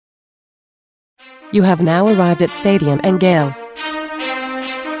You have now arrived at Stadium and Gale.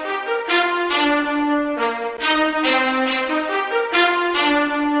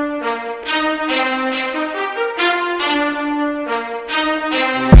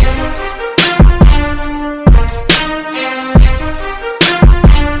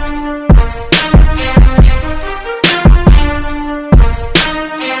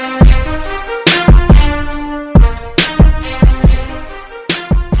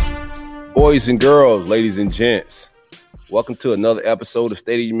 Boys and girls, ladies and gents, welcome to another episode of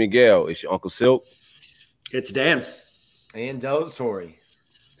Stadium Miguel. It's your Uncle Silk. It's Dan. And Delatory.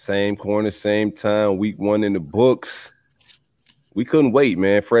 Same corner, same time, week one in the books. We couldn't wait,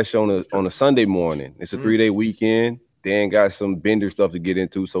 man. Fresh on a Sunday morning. It's a 3-day weekend. Dan got some bender stuff to get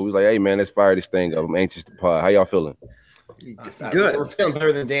into, so we was like, hey, man, let's fire this thing up. I'm anxious to pod. How y'all feeling? Good. We're feeling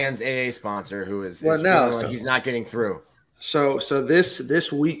better than Dan's AA sponsor, who is like he's not getting through. So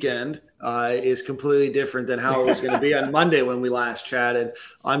this weekend is completely different than how it was going to be on Monday when we last chatted.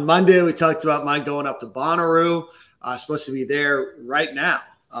 On Monday, we talked about mine going up to Bonnaroo. Supposed to be there right now.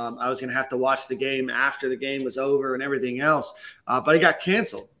 I was going to have to watch the game after the game was over and everything else. But it got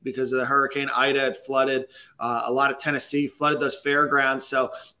canceled because of the Hurricane Ida had flooded a lot of Tennessee, flooded those fairgrounds. So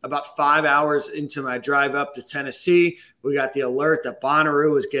about 5 hours into my drive up to Tennessee, we got the alert that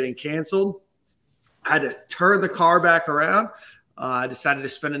Bonnaroo was getting canceled. I had to turn the car back around. I decided to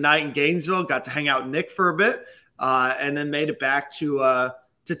spend a night in Gainesville, got to hang out with Nick for a bit, and then made it back to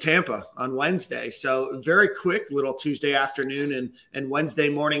Tampa on Wednesday. So very quick little Tuesday afternoon and Wednesday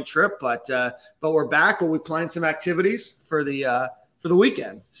morning trip, but we're back. We'll be planning some activities for the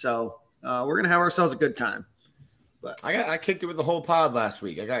weekend. So we're gonna have ourselves a good time. But I kicked it with the whole pod last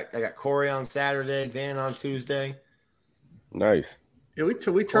week. I got Corey on Saturday, Dan on Tuesday. Nice. Yeah, we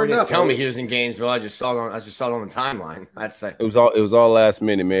turned Corey up. Didn't tell me he was in Gainesville. I just saw it on the timeline. I'd say It was all last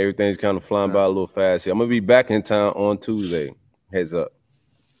minute, man. Everything's kind of flying by a little fast here. I'm gonna be back in town on Tuesday. Heads up.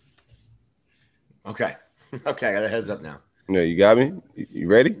 Okay. I got a heads up now. Yeah, you got me? You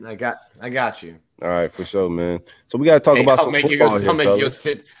ready? I got you. All right, for sure, man. So we got to talk about some football here, fellas.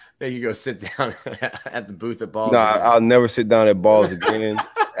 Make you go sit down at the booth at Balls. Nah, I'll never sit down at Balls again.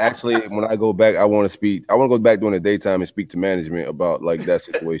 Actually, when I go back, I want to go back during the daytime and speak to management about like that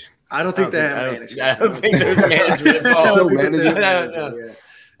situation. I don't think they have management. I don't think there's management involved. No management.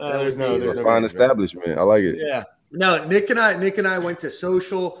 There's no fine establishment. I like it. Yeah. No, Nick and I went to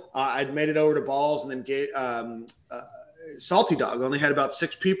social. I'd made it over to Balls and then Salty Dog only had about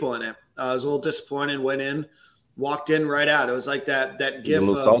 6 people in it. I was a little disappointed. Went in, walked in, right out. It was like that gif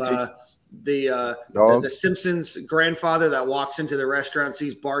of the Simpsons grandfather that walks into the restaurant,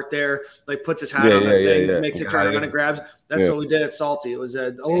 sees Bart there, like puts his hat on that thing, makes it turn around and grabs. That's what we did at Salty. It was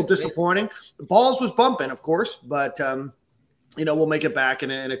a little disappointing. Balls was bumping, of course, but we'll make it back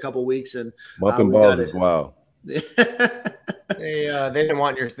in a couple weeks. And bumping Balls is wild. They didn't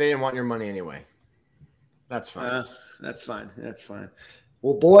want your money anyway. That's fine. That's fine.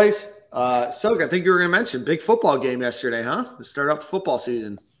 Well, boys, Silk, I think you were going to mention big football game yesterday, huh? To start off the football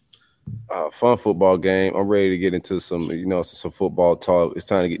season. Fun football game. I'm ready to get into some football talk. It's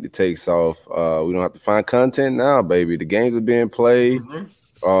time to get the takes off. We don't have to find content now, baby. The games are being played.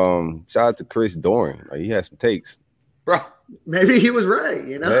 Mm-hmm. Shout out to Chris Doran. He had some takes. Bro, maybe he was right,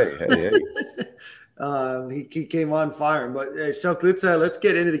 Hey. He came on fire. But so let's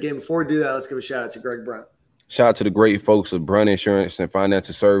get into the game. Before we do that, let's give a shout out to Greg Brunt. Shout out to the great folks of Brunt Insurance and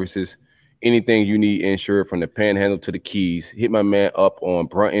Financial Services. Anything you need insured from the Panhandle to the Keys, hit my man up on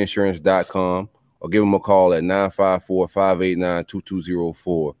bruntinsurance.com or give him a call at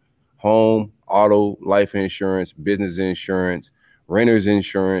 954-589-2204. Home, auto, life insurance, business insurance, renter's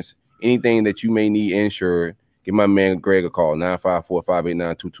insurance, anything that you may need insured, give my man Greg a call,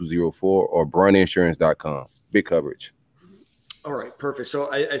 954-589-2204 or bruntinsurance.com. Big coverage. All right, perfect.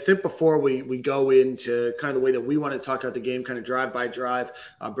 So I think before we go into kind of the way that we want to talk about the game, kind of drive by drive,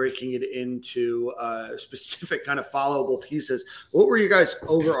 breaking it into specific kind of followable pieces, what were you guys'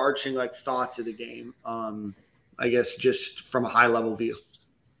 overarching thoughts of the game? I guess just from a high level view.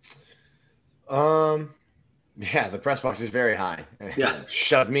 Yeah, the press box is very high. Yeah,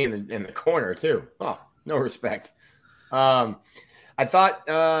 shoved me in the corner too. Oh, no respect. I thought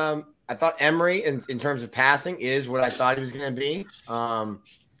Emory, in terms of passing, is what I thought he was going to be.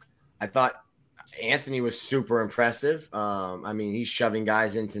 I thought Anthony was super impressive. He's shoving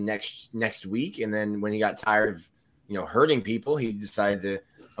guys into next week, and then when he got tired of hurting people, he decided to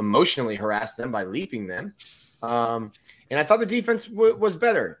emotionally harass them by leaping them. And I thought the defense was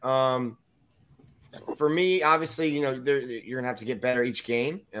better. For me, obviously, you're going to have to get better each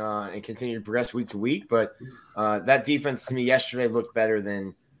game and continue to progress week to week. But that defense to me yesterday looked better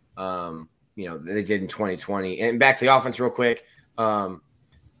than they did in 2020. And back to the offense real quick.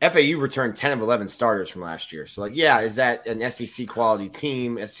 FAU returned 10 of 11 starters from last year. So, is that an SEC quality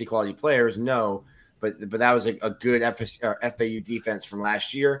team, SEC quality players? No, but that was a good FAU defense from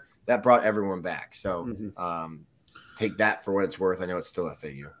last year that brought everyone back. So, take that for what it's worth. I know it's still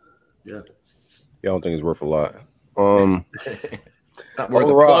FAU. Yeah, I don't think it's worth a lot. Not worth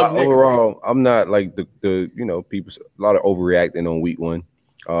overall, I'm not like the people a lot of overreacting on week one.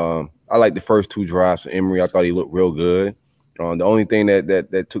 I like the first two drives from Emory. I thought he looked real good. The only thing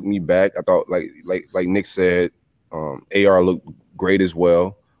that took me back, I thought like Nick said, AR looked great as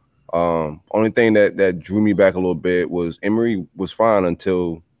well. Only thing that drew me back a little bit was Emory was fine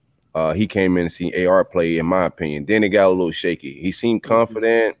until he came in and seen AR play, in my opinion. Then it got a little shaky. He seemed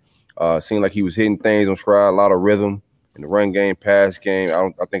confident, seemed like he was hitting things on stride, a lot of rhythm in the run game, pass game.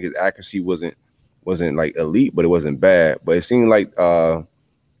 I think his accuracy wasn't like elite, but it wasn't bad. But it seemed like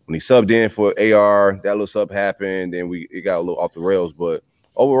when he subbed in for AR, that little sub happened, then it got a little off the rails. But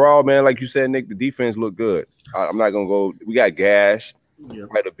overall, man, like you said, Nick, the defense looked good. I'm not gonna go. We got gashed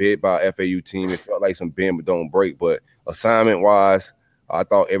quite a bit by our FAU team. It felt like some bend but don't break. But assignment wise, I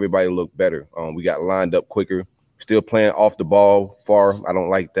thought everybody looked better. We got lined up quicker. Still playing off the ball far. I don't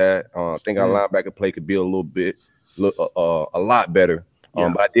like that. I think our linebacker play could be a lot better.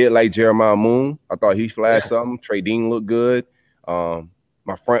 But I did like Jeremiah Moon. I thought he flashed something. Trey Dean looked good.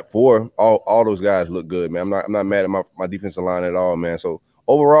 My front four, all those guys look good, man. I'm not mad at my defensive line at all, man. So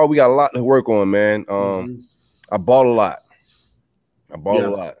overall, we got a lot to work on, man. I bought a lot. A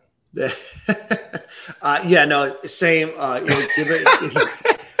lot. No, same.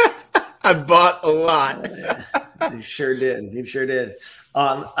 I bought a lot. He sure did.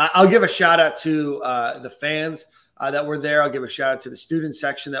 I'll give a shout out to the fans that were there. I'll give a shout out to the student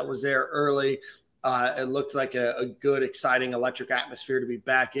section that was there early. It looked like a good, exciting, electric atmosphere to be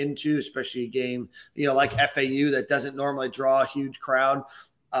back into, especially a game, like FAU that doesn't normally draw a huge crowd.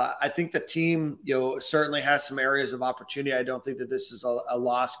 I think the team, certainly has some areas of opportunity. I don't think that this is a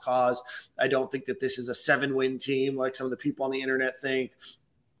lost cause. I don't think that this is a 7-win team like some of the people on the internet think.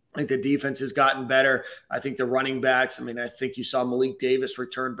 I think the defense has gotten better. I think the running backs, I think you saw Malik Davis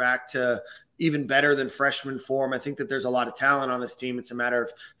return back to even better than freshman form. I think that there's a lot of talent on this team. It's a matter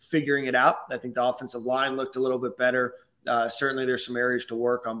of figuring it out. I think the offensive line looked a little bit better. Certainly there's some areas to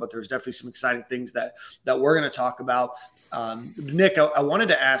work on, but there's definitely some exciting things that we're going to talk about. Nick, I wanted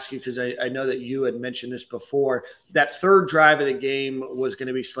to ask you, because I know that you had mentioned this before, that third drive of the game was going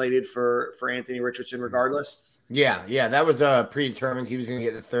to be slated for Anthony Richardson regardless. Yeah, that was predetermined. He was going to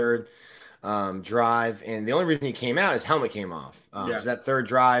get the third drive, and the only reason he came out, his helmet came off. Was that third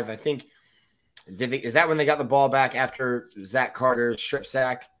drive, I think, is that when they got the ball back after Zach Carter's strip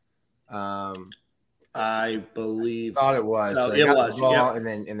sack? I believe. I thought it was. So it was. The ball, and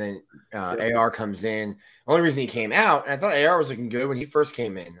then AR comes in. The only reason he came out, and I thought AR was looking good when he first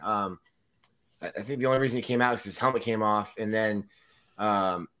came in. I think the only reason he came out is his helmet came off, and then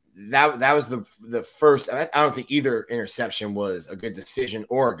that was the first. I don't think either interception was a good decision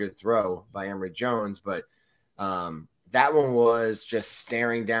or a good throw by Emory Jones, but that one was just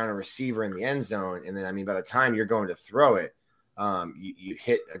staring down a receiver in the end zone, and then by the time you're going to throw it, you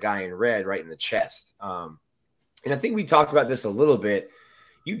hit a guy in red right in the chest. And I think we talked about this a little bit.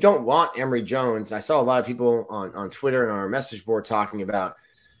 You don't want Emory Jones. I saw a lot of people on Twitter and on our message board talking about,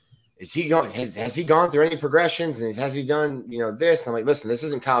 has he gone through any progressions, and has he done this? I'm like, listen, this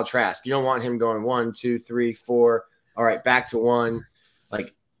isn't Kyle Trask. You don't want him going 1, 2, 3, 4. All right, back to 1.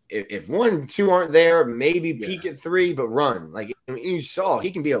 Like if 1, 2 aren't there, maybe peak at 3, but run. Like you saw,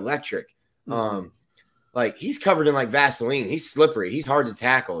 he can be electric. Like he's covered in like Vaseline. He's slippery. He's hard to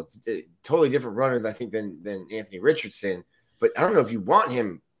tackle. It's a totally different runner, I think, than Anthony Richardson. But I don't know if you want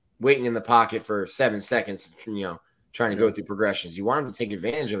him waiting in the pocket for 7 seconds, trying to go through progressions. You want him to take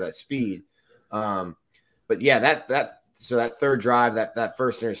advantage of that speed. But yeah, that third drive, that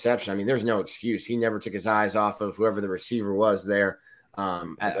first interception, there's no excuse. He never took his eyes off of whoever the receiver was there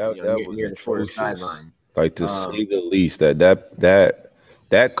near the Florida sideline. Like, to say the least,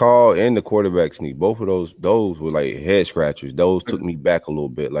 that call and the quarterback sneak, both of those were like head scratchers. Those took me back a little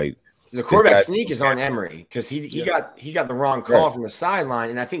bit. Like the quarterback sneak is on Emory because he got the wrong call from the sideline,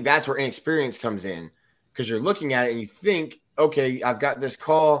 and I think that's where inexperience comes in, because you're looking at it and you think, okay, I've got this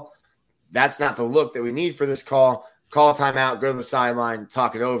call. That's not the look that we need for this call. Call timeout, go to the sideline,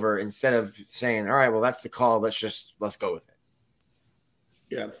 talk it over, instead of saying, all right, well, that's the call. Let's go with it.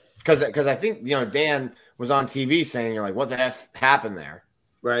 Yeah. Because I think, Dan was on TV saying, you're like, what the F happened there?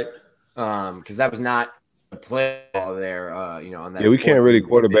 Right. Because that was not a play ball there, on that. Yeah, we can't really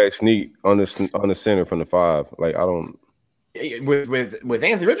quarterback sneak on the center from the 5. Like, I don't With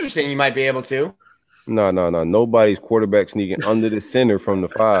Anthony Richardson, you might be able to. No. Nobody's quarterback sneaking under the center from the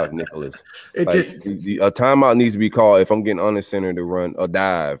 5, Nicholas. It Like, just a timeout needs to be called if I'm getting under center to run a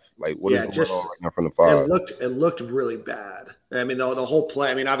dive. Like, what is going on right now from the 5? It looked really bad. I mean, the whole play.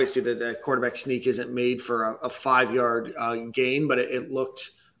 I mean, obviously the quarterback sneak isn't made for a 5-yard gain, but it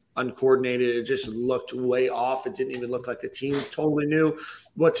looked uncoordinated. It just looked way off. It didn't even look like the team totally knew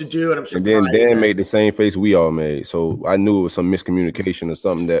what to do. And I'm surprised. And then Dan made the same face we all made. So I knew it was some miscommunication or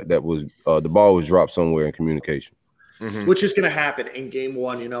something that was the ball was dropped somewhere in communication. Mm-hmm. Which is going to happen in game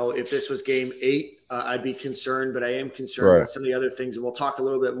 1. You know, if this was game 8, I'd be concerned, but I am concerned about some of the other things, and we'll talk a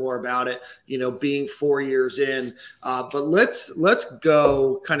little bit more about it, you know, being 4 years in. But let's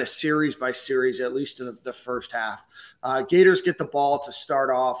go kind of series by series, at least in the first half. Gators get the ball to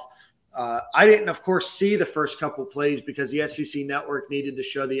start off. I didn't, of course, see the first couple plays because the SEC Network needed to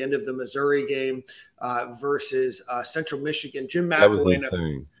show the end of the Missouri game versus Central Michigan. Jim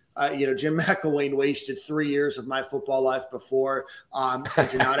McElwain. Jim McElwain wasted 3 years of my football life before, and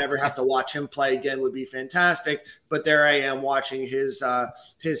to not ever have to watch him play again would be fantastic. But there I am watching his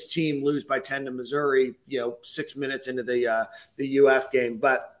team lose by 10 to Missouri, 6 minutes into the UF game.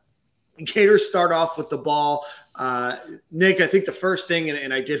 But Gators start off with the ball. Nick, I think the first thing,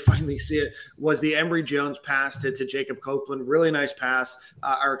 and I did finally see it, was the Emory Jones pass to Jacob Copeland. Really nice pass,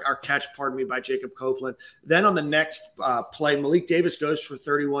 our catch, by Jacob Copeland. Then on the next play, Malik Davis goes for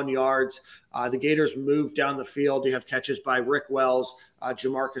 31 yards. The Gators move down the field. You have catches by Rick Wells,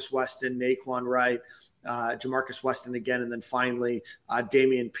 Jamarcus Weston, Naquan Wright, Jamarcus Weston again, and then finally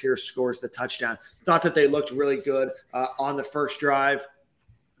Damian Pierce scores the touchdown. Thought that they looked really good on the first drive.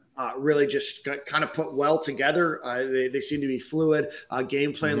 Really just kind of put well together. They seem to be fluid.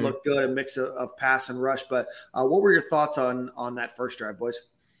 Game plan looked good, a mix of pass and rush. But what were your thoughts on that first drive, boys?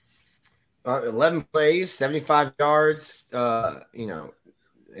 11 plays, 75 yards,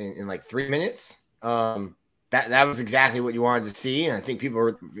 in like 3 minutes. That was exactly what you wanted to see. And I think people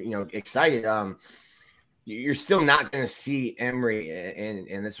were, excited. You're still not going to see Emory.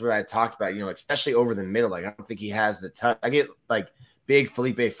 And that's what I talked about, especially over the middle. Like, I don't think he has the touch. I get like big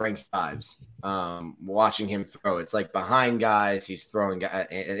Felipe Franks vibes watching him throw. It's like behind guys. He's throwing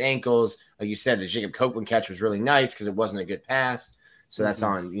at ankles. Like you said, the Jacob Copeland catch was really nice because it wasn't a good pass. So that's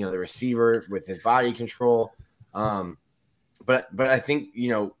on, the receiver with his body control. But I think,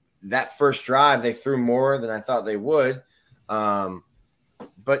 that first drive, they threw more than I thought they would.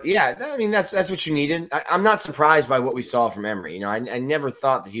 But yeah, I mean, that's what you needed. I'm not surprised by what we saw from Emory. I never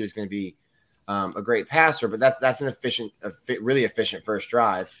thought that he was going to be a great passer, but that's an really efficient first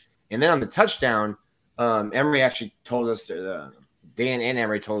drive. And then on the touchdown, Emory actually told us, Dan and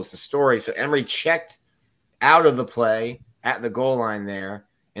Emory told us the story. So Emory checked out of the play at the goal line there,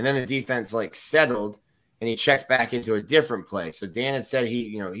 and then the defense settled, and he checked back into a different play. So Dan had said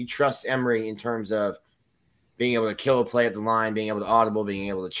he trusts Emory in terms of being able to kill a play at the line, being able to audible, being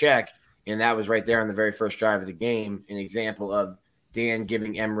able to check, and that was right there on the very first drive of the game, an example of Dan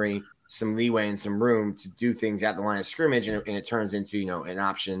giving Emory some leeway and some room to do things at the line of scrimmage, and it turns into an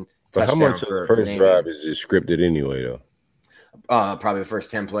option. But how much of the first drive is just scripted anyway, though? Probably the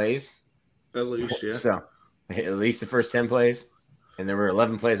first 10 plays, at least. Yeah. So at least the first 10 plays, and there were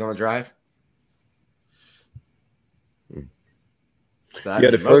 11 plays on the drive. So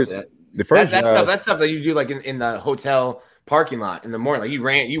the first that's stuff that you do like in the hotel parking lot in the morning. Like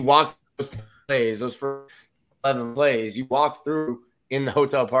you walked those plays, those first 11 plays, you walked through in the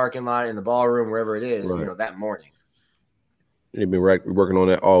hotel parking lot, in the ballroom, wherever it is, that morning. They've been working on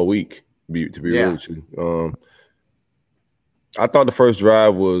that all week, to be real with you. I thought the first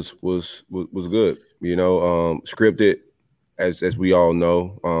drive was good, scripted, as we all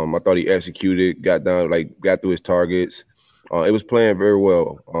know. I thought he executed, got through his targets. It was playing very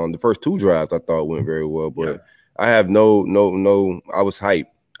well. The first 2 drives I thought went very well, but I have no. I was hyped.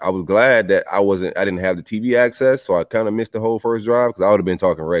 I was glad that I didn't have the TV access, so I kind of missed the whole first drive because I would have been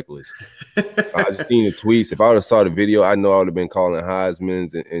talking reckless. I just seen the tweets. If I would have saw the video, I know I would have been calling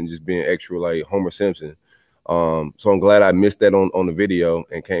Heisman's and just being extra like Homer Simpson. So I'm glad I missed that on the video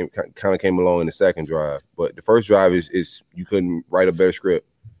and came along in the second drive. But the first drive is you couldn't write a better script.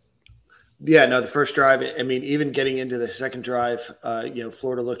 Yeah, no, the first drive, I mean, even getting into the second drive,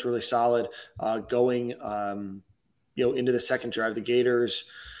 Florida looked really solid going, into the second drive. The Gators,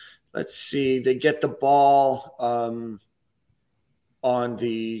 let's see, they get the ball on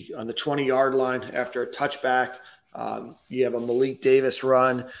the 20-yard line after a touchback. You have a Malik Davis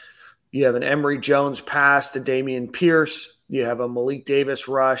run. You have an Emory Jones pass to Damian Pierce. You have a Malik Davis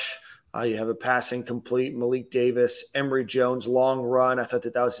rush You have a passing complete Malik Davis, Emory Jones, long run. I thought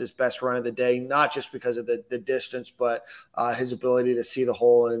that was his best run of the day, not just because of the distance, but his ability to see the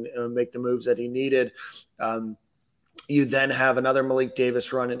hole and make the moves that he needed. You then have another Malik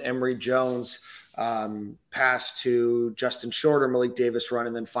Davis run and Emory Jones pass to Justin Shorter, Malik Davis run,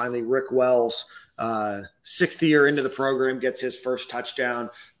 and then finally Rick Wells, sixth year into the program, gets his first touchdown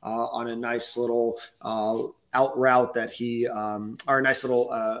on a nice little out route that he, or a nice little,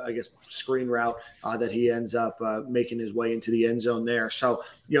 screen route that he ends up making his way into the end zone there. So,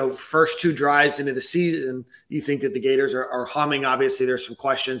 first two drives into the season, you think that the Gators are humming. Obviously, there's some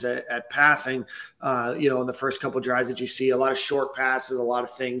questions at passing, in the first couple of drives that you see, a lot of short passes, a lot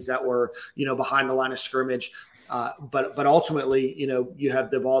of things that were, behind the line of scrimmage. But ultimately, you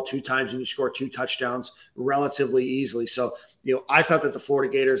have the ball two times and you score two touchdowns relatively easily. So, I thought that the Florida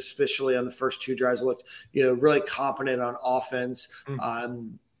Gators, especially on the first two drives, looked, really competent on offense.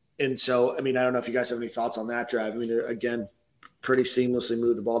 And so, I don't know if you guys have any thoughts on that drive. Again, pretty seamlessly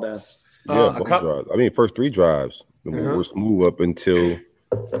moved the ball down. Drives. First three drives were smooth up until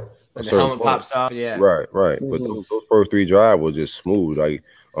the helmet pops off. Yeah, right. But those first three drives was just smooth. Like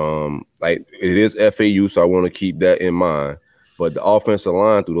it is FAU, so I want to keep that in mind. But the offensive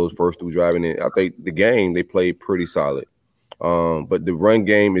line through those first two driving in, I think the game they played pretty solid. But the run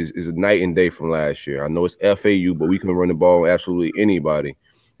game is a night and day from last year. I know it's FAU, but we can run the ball on absolutely anybody.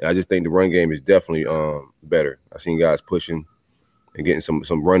 And I just think the run game is definitely better. I've seen guys pushing and getting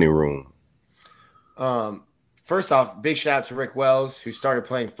some running room. First off, big shout out to Rick Wells, who started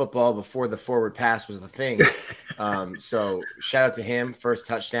playing football before the forward pass was the thing. So shout out to him, first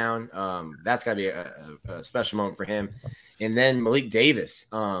touchdown. That's got to be a special moment for him. And then Malik Davis.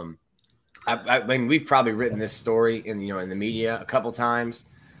 We've probably written this story in the media a couple times.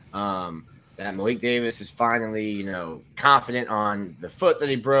 That Malik Davis is finally, confident on the foot that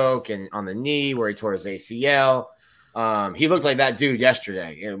he broke and on the knee where he tore his ACL. He looked like that dude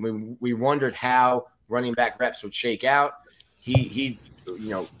yesterday, and we wondered how running back reps would shake out. He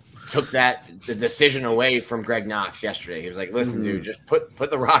took the decision away from Greg Knox yesterday. He was like, "Listen, dude, just put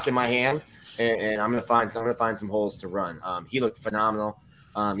the rock in my hand, and I'm gonna find some holes to run." He looked phenomenal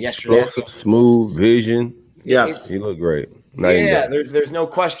yesterday. Smooth vision. Yeah, he looked great. There's no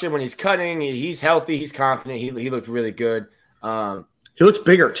question when he's cutting. He's healthy. He's confident. He looked really good. He looks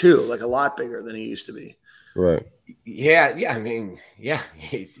bigger too, like a lot bigger than he used to be. Right. Yeah.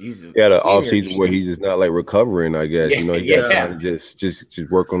 He's an off season where he's just not like recovering. I guess he got to just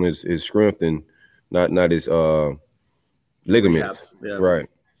work on his strength and not his ligaments. Yeah. Right.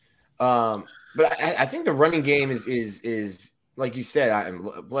 But I think the running game is like you said.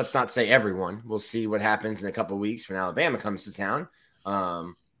 Let's not say everyone. We'll see what happens in a couple of weeks when Alabama comes to town.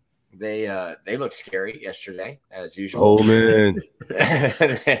 They look scary yesterday as usual. Oh man.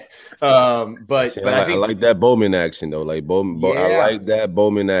 But I think I like that Bowman action though. Like Bowman, I like that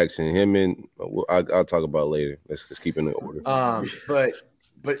Bowman action. Him and I'll talk about later. Let's just keep it in order. But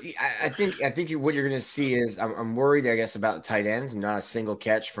I think what you're going to see is I'm worried, I guess, about the tight ends. Not a single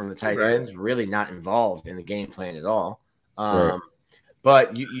catch from the tight ends. Really not involved in the game plan at all.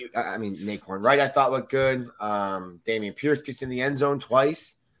 But Naquan Wright I thought looked good. Damian Pierce gets in the end zone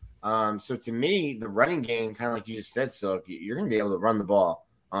twice. So to me, the running game, kind of like you just said, Silk, you're going to be able to run the ball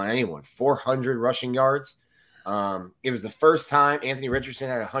on anyone. 400 rushing yards. It was the first time Anthony Richardson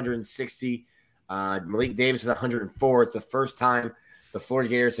had 160. Malik Davis had 104. It's the first time the Florida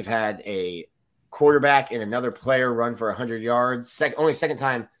Gators have had a quarterback and another player run for 100 yards. Only second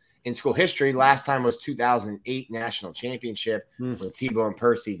time in school history. Last time was 2008 national championship when Tebow and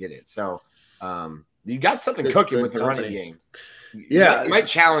Percy did it. So you got something cooking with the running game. Yeah, you might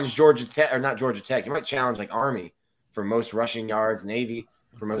challenge Georgia Tech, or not Georgia Tech. You might challenge like Army for most rushing yards, Navy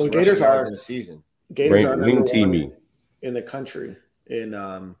for most rushing yards in a season. Gators are number one in the country in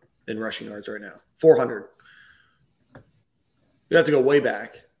rushing yards right now. 400. You have to go way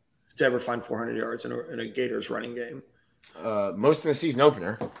back to ever find 400 yards in a Gators running game. Most in the season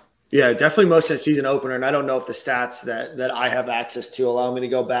opener. Yeah, definitely most in the season opener. And I don't know if the stats that I have access to allow me to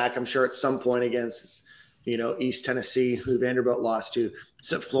go back. I'm sure at some point against East Tennessee, who Vanderbilt lost to,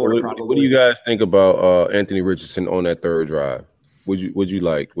 except Florida. Probably. What do you guys think about Anthony Richardson on that third drive? Would you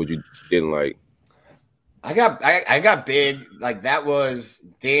like? Would you didn't like? I got big. Like that was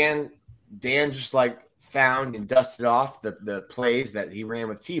Dan just like found and dusted off the plays that he ran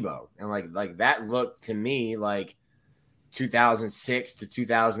with Tebow, and like that looked to me like 2006 to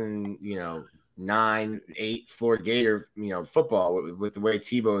 2009, 8 Florida Gator football with the way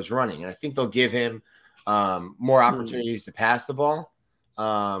Tebow is running, and I think they'll give him more opportunities to pass the ball.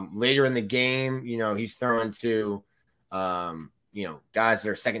 Later in the game, he's throwing to guys that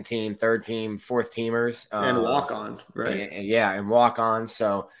are second team, third team, fourth teamers. And walk on, right? And walk on.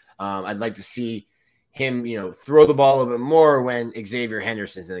 So I'd like to see him, throw the ball a little bit more when Xavier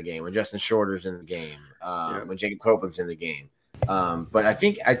Henderson's in the game, when Justin Shorter's in the game, when Jacob Copeland's in the game. But I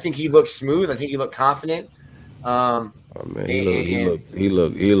think he looked smooth. I think he looked confident. Oh man, he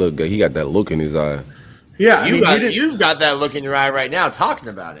looked good. He got that look in his eye. Yeah, you've got that look in your eye right now talking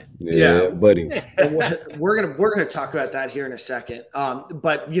about it. Yeah, buddy. We're gonna talk about that here in a second.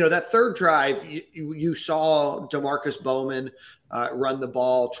 But that third drive, you saw DeMarcus Bowman run the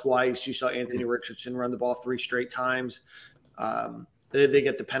ball twice. You saw Anthony Richardson run the ball 3 straight times. They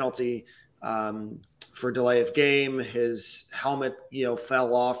get the penalty for delay of game. His helmet,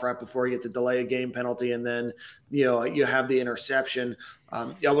 fell off right before you get the delay of game penalty, and then you have the interception.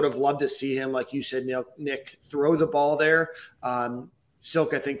 I would have loved to see him, like you said, Nick, throw the ball there.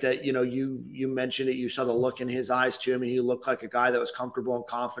 Silk, I think that you mentioned it. You saw the look in his eyes too. I mean, he looked like a guy that was comfortable and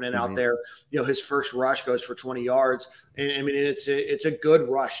confident out there. His first rush goes for 20 yards, and I mean it's a good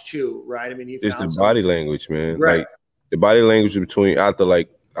rush too, right? I mean, it's the body language, man. Right. Like the body language between after, like,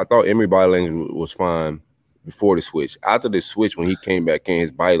 I thought Emory body language was fine before the switch. After the switch, when he came back in,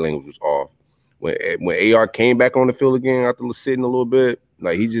 his body language was off. When AR came back on the field again after sitting a little bit,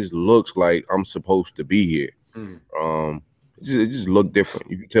 like, he just looks like I'm supposed to be here. It just looked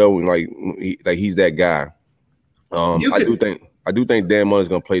different. You can tell when he's that guy. I do think Dan Mullen's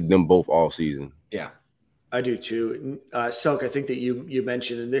gonna play them both all season. Yeah, I do too. Silk, I think that you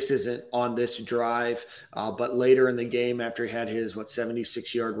mentioned, and this isn't on this drive, but later in the game after he had his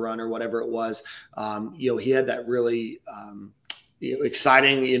 76-yard run or whatever it was, he had that really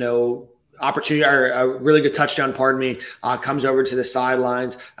exciting opportunity, or a really good touchdown, comes over to the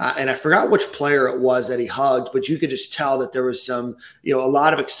sidelines. And I forgot which player it was that he hugged, but you could just tell that there was some, a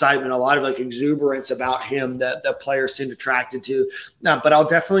lot of excitement, a lot of exuberance about him that the players seemed attracted to. But I'll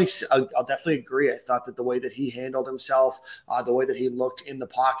definitely agree. I thought that the way that he handled himself, the way that he looked in the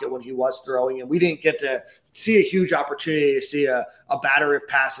pocket when he was throwing, and we didn't get to see a huge opportunity to see a battery of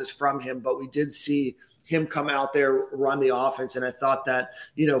passes from him, but we did see him come out there, run the offense. And I thought that,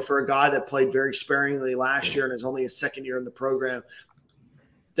 for a guy that played very sparingly last year and is only his second year in the program,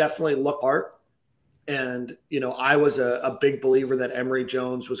 definitely looked hard. And, I was a big believer that Emory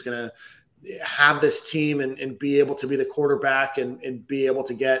Jones was going to have this team and be able to be the quarterback and be able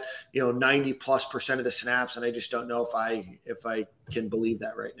to get, 90+% of the snaps. And I just don't know if I can believe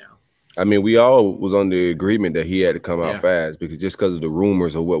that right now. I mean, we all was on the agreement that he had to come out fast, because of the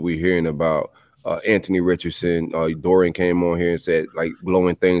rumors of what we're hearing about Anthony Richardson. Dorian came on here and said,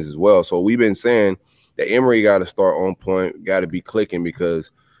 blowing things as well. So we've been saying that Emory got to start on point, got to be clicking,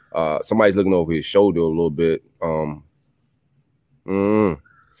 because somebody's looking over his shoulder a little bit. So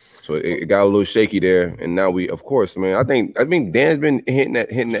it got a little shaky there. And now of course, man, I think Dan's been hitting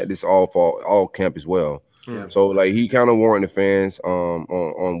at this all camp as well. Yeah. So he kind of warned the fans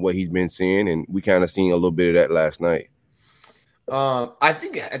on what he's been seeing, and we kind of seen a little bit of that last night. I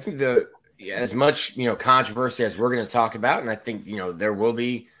think as much controversy as we're going to talk about, and I think there will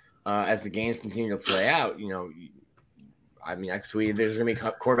be as the games continue to play out. I mean, I tweeted there's going to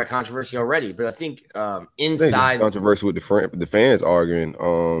be quarterback controversy already, but I think inside controversy with the fans arguing.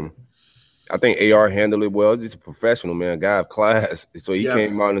 I think AR handled it well. Just a professional, man, a guy of class. So he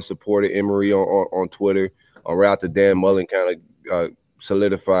came out and supported Emory on Twitter. Right after Dan Mullen kind of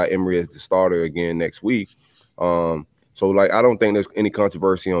solidified Emory as the starter again next week. So, I don't think there's any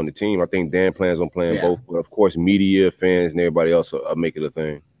controversy on the team. I think Dan plans on playing both. But, of course, media, fans, and everybody else will make it a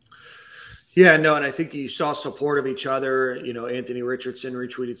thing. Yeah, no, and I think you saw support of each other. Anthony Richardson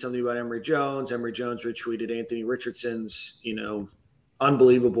retweeted something about Emory Jones. Emory Jones retweeted Anthony Richardson's,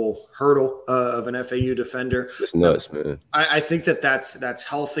 unbelievable hurdle of an FAU defender. It's nuts, man. I think that's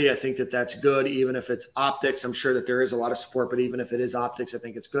healthy. I think that's good, even if it's optics. I'm sure that there is a lot of support, but even if it is optics, I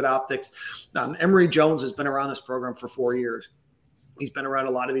think it's good optics. Emory Jones has been around this program for 4 years. He's been around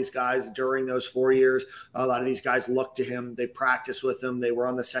a lot of these guys during those 4 years. A lot of these guys look to him. They practice with him. They were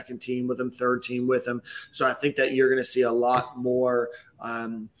on the second team with him, third team with him. So I think that you're going to see a lot more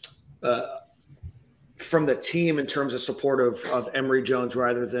from the team in terms of support of Emory Jones,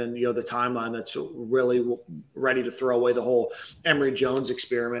 rather than the timeline that's really ready to throw away the whole Emory Jones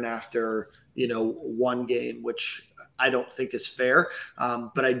experiment after one game, which I don't think is fair.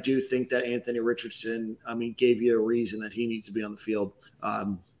 But I do think that Anthony Richardson, gave you a reason that he needs to be on the field,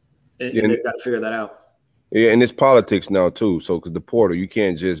 and they've got to figure that out. Yeah, and it's politics now too. So because the portal, you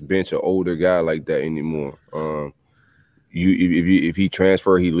can't just bench an older guy like that anymore. If he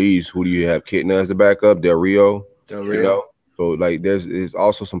transfer, he leaves. Who do you have? Kitna as the backup, Del Rio. So there's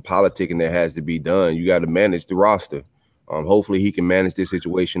also some politicking that has to be done. You got to manage the roster. Hopefully he can manage this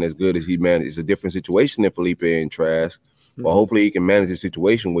situation as good as he managed. It's a different situation than Felipe and Trask, but hopefully he can manage the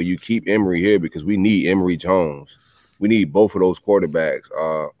situation where you keep Emory here because we need Emory Jones. We need both of those quarterbacks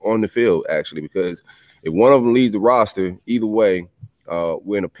on the field, actually, because if one of them leaves the roster, either way,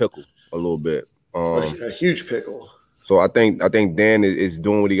 we're in a pickle a little bit. A huge pickle. So I think Dan is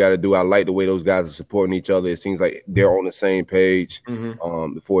doing what he got to do. I like the way those guys are supporting each other. It seems like they're on the same page.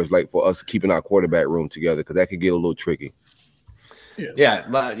 Before it's like for us keeping our quarterback room together, because that could get a little tricky.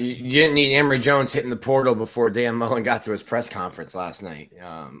 Yeah, you didn't need Emory Jones hitting the portal before Dan Mullen got to his press conference last night.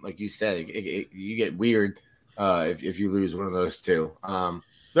 Like you said, you get weird if you lose one of those two. But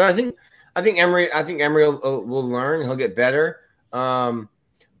I think Emory will learn. He'll get better.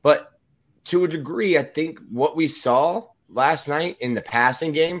 But to a degree, I think what we saw last night in the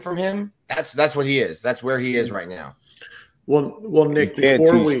passing game from him, that's what he is. That's where he is right now. Well, Nick, you can't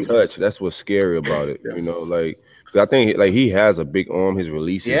before teach we touch, that's what's scary about it. You know, like I think like he has a big arm. His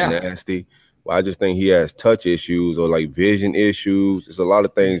release is nasty. But I just think he has touch issues or like vision issues. There's a lot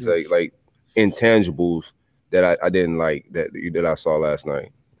of things like intangibles that I didn't like that I saw last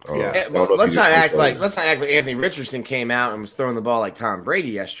night. Let's not act like Anthony Richardson came out and was throwing the ball like Tom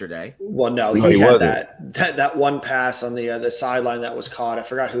Brady yesterday. Well, no, he had that one pass on the sideline that was caught. I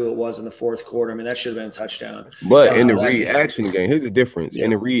forgot who it was in the fourth quarter. I mean, that should have been a touchdown. But in the reaction game, here's the difference.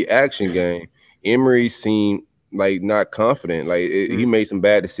 In the reaction game, Emory seemed like not confident. Like he made some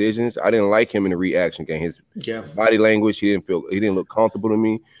bad decisions. I didn't like him in the reaction game. His body language, he didn't look comfortable to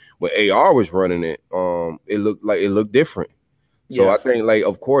me. When AR was running it, it looked different. So I think, like,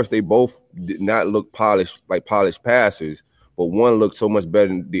 of course, they both did not look polished passers, but one looked so much better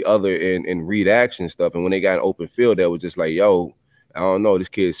than the other in read action stuff. And when they got an open field, that was just like, yo, I don't know, this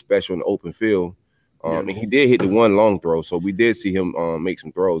kid is special in the open field. And he did hit the one long throw, so we did see him make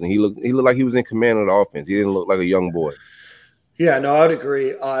some throws, and he looked like he was in command of the offense. He didn't look like a young boy. Yeah, no, I would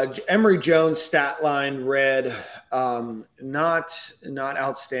agree. Emory Jones' stat line read not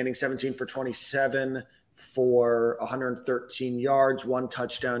outstanding, 17 for 27. For 113 yards, 1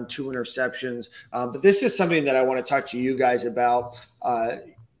 touchdown, 2 interceptions. But this is something that I want to talk to you guys about.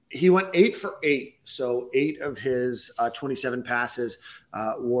 He went 8 for 8. So 8 of his 27 passes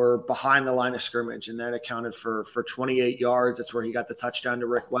were behind the line of scrimmage, and that accounted for 28 yards. That's where he got the touchdown to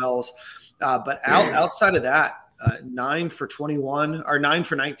Rick Wells. But outside of that, 9 for 21 or 9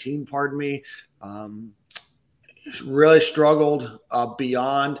 for 19, pardon me. Really struggled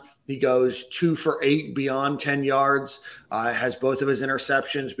beyond. He goes 2 for 8 beyond 10 yards, has both of his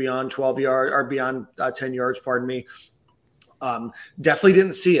interceptions beyond 12 yards or beyond 10 yards, pardon me. Definitely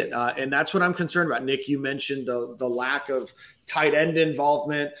didn't see it. And that's what I'm concerned about. Nick, you mentioned the lack of tight end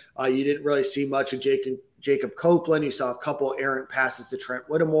involvement. You didn't really see much of Jacob Copeland. You saw a couple errant passes to Trent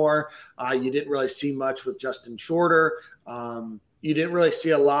Whittemore. You didn't really see much with Justin Shorter. You didn't really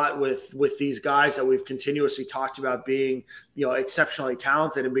see a lot with these guys that we've continuously talked about being, exceptionally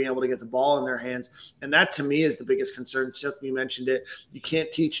talented and being able to get the ball in their hands. And that to me is the biggest concern. Stephanie mentioned it. You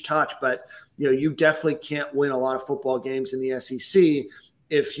can't teach touch, but you definitely can't win a lot of football games in the SEC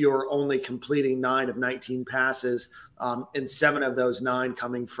if you're only completing 9 of 19 passes, and 7 of those 9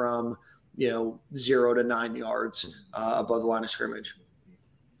 coming from 0 to 9 yards above the line of scrimmage.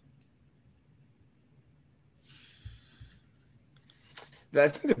 I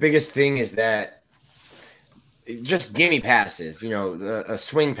think the biggest thing is that just gimme passes, a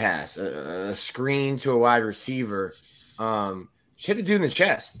swing pass, a screen to a wide receiver, hit the dude in the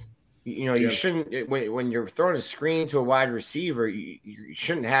chest. You shouldn't, when you're throwing a screen to a wide receiver, you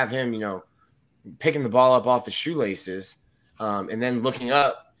shouldn't have him, picking the ball up off his shoelaces and then looking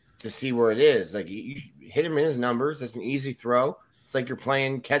up to see where it is. Like, you hit him in his numbers. That's an easy throw. It's like you're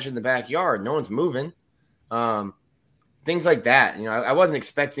playing catch in the backyard. No one's moving. Things like that. I wasn't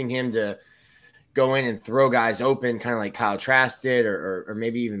expecting him to go in and throw guys open, kind of like Kyle Trask did, or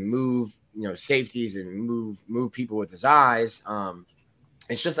maybe even move, safeties and move people with his eyes.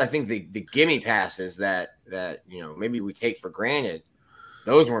 It's just, I think the gimme passes that maybe we take for granted,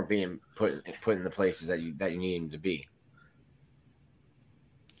 those weren't being put in the places that you need them to be.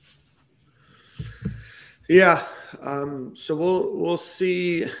 Yeah. So we'll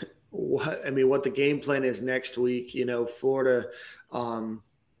see what the game plan is next week. Florida,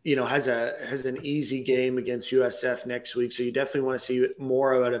 has an easy game against USF next week. So you definitely want to see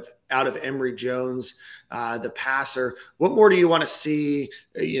more out of Emory Jones, the passer. What more do you want to see,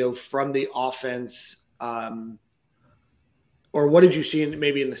 from the offense? Or what did you see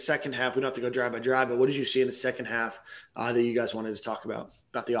maybe in the second half? We don't have to go drive by drive, but what did you see in the second half that you guys wanted to talk about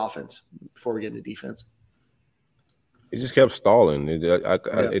the offense before we get into defense? It just kept stalling.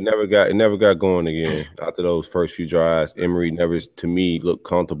 It never got going again after those first few drives. Emory never, to me, looked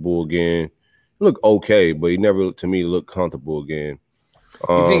comfortable again. Looked okay, but he never, to me, looked comfortable again.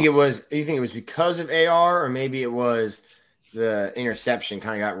 You think it was because of AR, or maybe it was the interception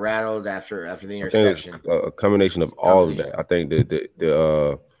kind of got rattled after the interception? I think it's a combination of all of that. I think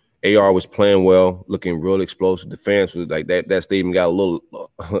the AR was playing well, looking real explosive. The fans was like that stadium got a little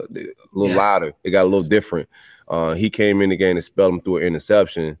louder. It got a little different. He came in the game and spelled him through an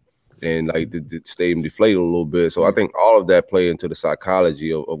interception, and like the stadium deflated a little bit. So I think all of that played into the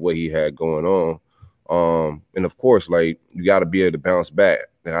psychology of what he had going on. And of course, like, you got to be able to bounce back.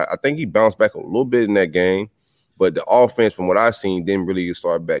 And I think he bounced back a little bit in that game, but the offense, from what I seen, didn't really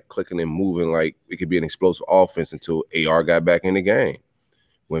start back clicking and moving like it could be an explosive offense until AR got back in the game.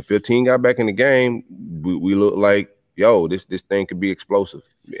 When 15 got back in the game, we looked like, yo, this thing could be explosive.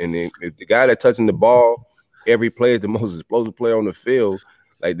 And then if the guy that's touching the ball every play is the most explosive player on the field,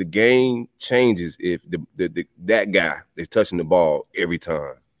 like, the game changes if that guy is touching the ball every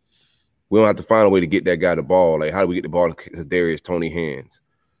time. We don't have to find a way to get that guy the ball. Like, how do we get the ball in Kadarius Toney hands?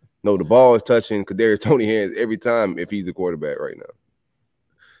 No, the ball is touching Kadarius Toney hands every time if he's the quarterback right now.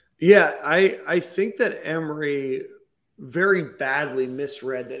 Yeah, I think that Emory very badly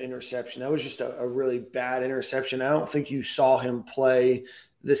misread that interception. That was just a really bad interception. I don't think you saw him play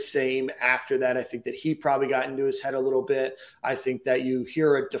the same after that. I think that he probably got into his head a little bit. I think that you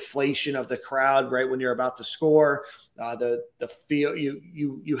hear a deflation of the crowd right when you're about to score. The field,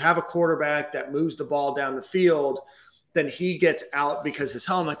 you have a quarterback that moves the ball down the field, then he gets out because his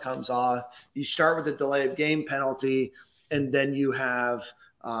helmet comes off. You start with a delay of game penalty, and then you have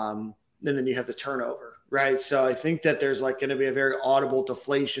the turnover, right? So I think that there's like going to be a very audible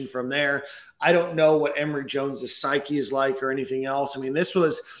deflation from there. I don't know what Emory Jones' psyche is like or anything else. I mean, this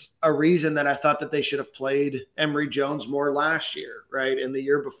was a reason that I thought that they should have played Emory Jones more last year, right, and the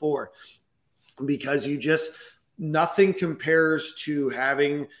year before, because nothing compares to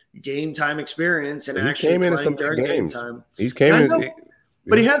having game time experience and actually playing during game time. He's came in.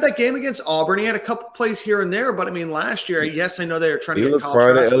 But he had that game against Auburn. He had a couple plays here and there. But, I mean, last year, yes, I know they were trying to get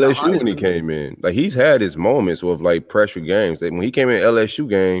contrast. He looked fine at LSU when he came in. Like, he's had his moments with, like, pressure games. Like, when he came in LSU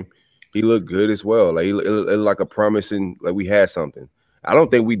game, he looked good as well. Like, it looked like a promising, like, we had something. I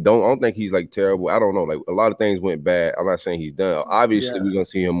don't think he's, like, terrible. I don't know. Like, a lot of things went bad. I'm not saying he's done. Obviously, we're going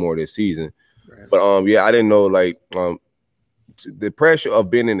to see him more this season. Right. But, I didn't know, like, the pressure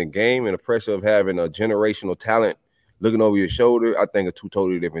of being in the game and the pressure of having a generational talent looking over your shoulder, I think, are two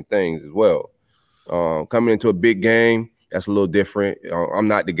totally different things as well. Coming into a big game, that's a little different. I'm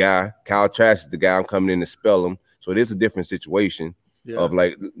not the guy. Kyle Trask is the guy. I'm coming in to spell him. So it is a different situation of,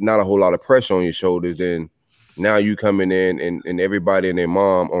 like, not a whole lot of pressure on your shoulders. Then now you coming in and everybody and their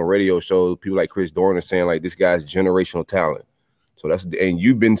mom on radio shows, people like Chris Dorn saying, like, this guy's generational talent. So and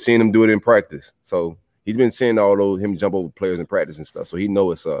you've been seeing him do it in practice. So he's been seeing him jump over players in practice and stuff. So he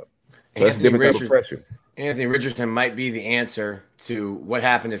knows what's up. So that's a different type of pressure. Anthony Richardson might be the answer to what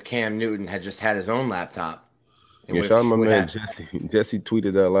happened if Cam Newton had just had his own laptop. Yeah, shout out my man Jesse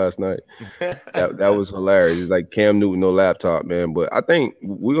tweeted that last night. that was hilarious. It's like, Cam Newton, no laptop, man. But I think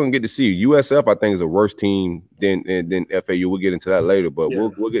we're gonna get to see USF. I think is a worse team than FAU. We'll get into that later, but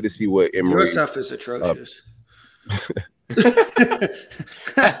we'll get to see what Emory. USF is atrocious.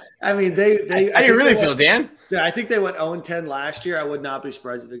 I mean, they. How do you really feel, Dan? Yeah, I think they went 0-10 last year. I would not be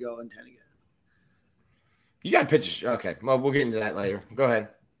surprised if they go 0-10 again. You got pictures. Okay. Well, we'll get into that later. Go ahead.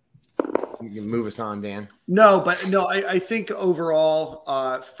 You can move us on, Dan. I think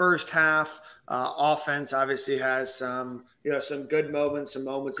overall, first half offense obviously has some good moments, some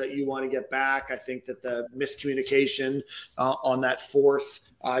moments that you want to get back. I think that the miscommunication on that fourth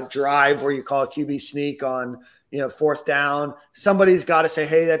drive where you call a QB sneak on, fourth down, somebody's got to say,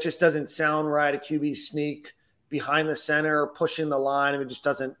 hey, that just doesn't sound right. A QB sneak behind the center, pushing the line. I mean, it just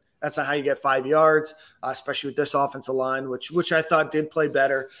doesn't. That's not how you get 5 yards, especially with this offensive line, which I thought did play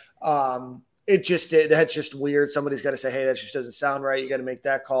better. That's just weird. Somebody's got to say, hey, that just doesn't sound right. You got to make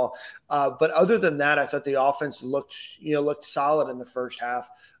that call. But other than that, I thought the offense looked solid in the first half.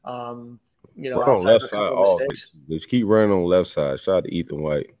 Outside of a couple of mistakes. Just keep running on the left side. Shout out to Ethan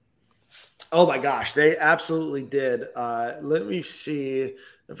White. Oh my gosh, they absolutely did. Let me see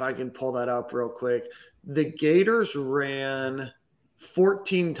if I can pull that up real quick. The Gators ran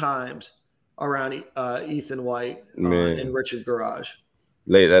 14 times around Ethan White in Richard Garage.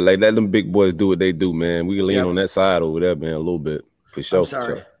 Let them big boys do what they do, man. We can lean on that side over there, man, a little bit for sure. I'm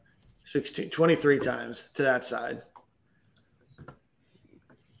sorry. 23 times to that side.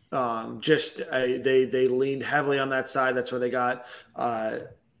 They leaned heavily on that side. That's where they got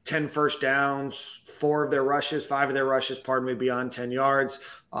 10 first downs, 5 of their rushes, beyond 10 yards.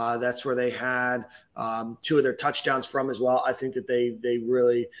 That's where they had 2 of their touchdowns from as well. I think that they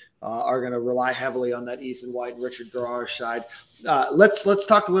really are going to rely heavily on that Ethan White and Richard Garage side. Let's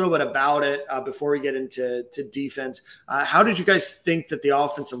talk a little bit about it before we get into defense. How did you guys think that the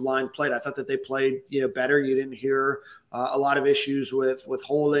offensive line played? I thought that they played better. You didn't hear a lot of issues with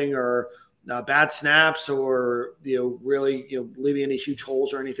holding or bad snaps or really leaving any huge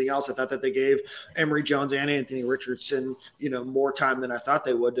holes or anything else. I thought that they gave Emory Jones and Anthony Richardson more time than I thought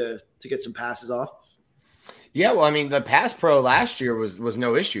they would to get some passes off. Yeah, well, I mean, the pass pro last year was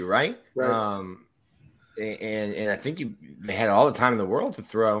no issue, right? Right. And I think they had all the time in the world to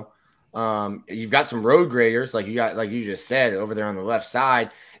throw. You've got some road graders, like you just said, over there on the left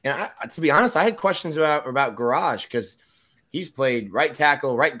side. And to be honest, I had questions about Garage because he's played right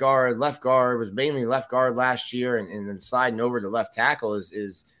tackle, right guard, left guard, was mainly left guard last year, and then sliding over to left tackle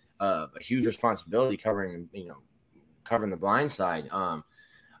is a huge responsibility covering the blind side.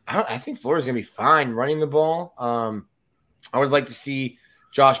 I think Florida's going to be fine running the ball. I would like to see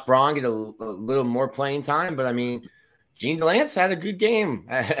Josh Braun get a little more playing time, but I mean, Gene DeLance had a good game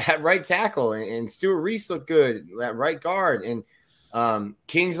at right tackle, and Stuart Reese looked good at right guard. And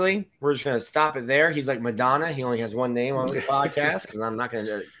Kingsley, we're just going to stop it there. He's like Madonna. He only has one name on this podcast because I'm not going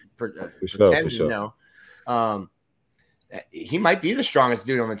to pretend to know. He might be the strongest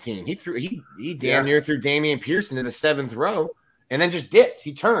dude on the team. He damn near threw Damian Pierce into the 7th row and then just dipped.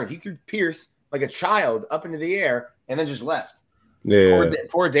 He turned. He threw Pierce like a child up into the air and then just left. Yeah.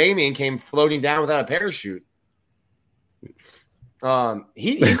 Poor Damian came floating down without a parachute.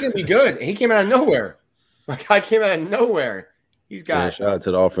 He's going to be good. He came out of nowhere. My guy came out of nowhere. He's got shout out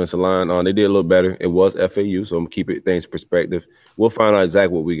to the offensive line. They did a little better. It was FAU, so I'm keeping things in perspective. We'll find out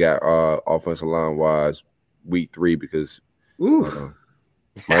exactly what we got offensive line wise week 3 because my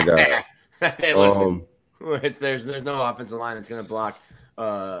God. Hey, listen, there's no offensive line that's going to block.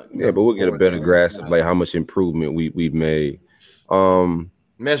 But we'll get a better grasp of like how much improvement we've made.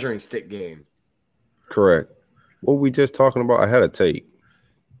 Measuring stick game. Correct. What were we just talking about? I had a take.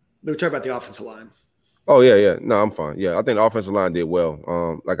 We were talking about the offensive line. Oh, yeah. No, I'm fine. Yeah, I think the offensive line did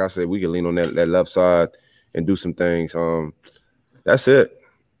well. Like I said, we can lean on that left side and do some things. That's it.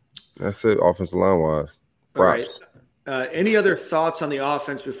 Offensive line wise. Props. All right. Any other thoughts on the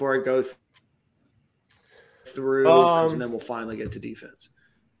offense before I go through, and then we'll finally get to defense?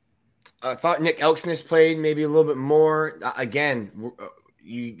 I thought Nick Elksnis played maybe a little bit more. Again,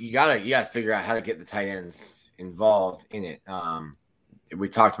 you gotta figure out how to get the tight ends involved in it. We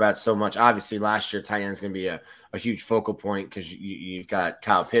talked about it so much. Obviously, last year tight end is going to be a huge focal point because you've got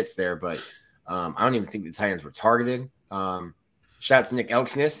Kyle Pitts there, but I don't even think the tight ends were targeted. Shout out to Nick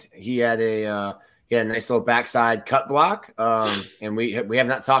Elksnis. He had a nice little backside cut block, and we have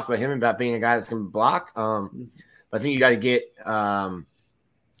not talked about him about being a guy that's going to block. But I think you got to get the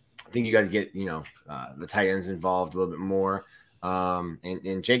tight ends involved a little bit more.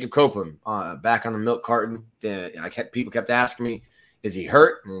 And Jacob Copeland back on the milk carton. People kept asking me, is he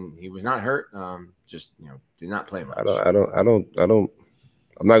hurt? And he was not hurt. Just did not play much. I'm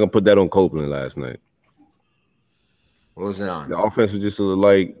not gonna put that on Copeland last night. What was it on? The offense was just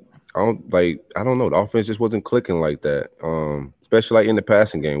like I don't know. The offense just wasn't clicking like that. Especially like in the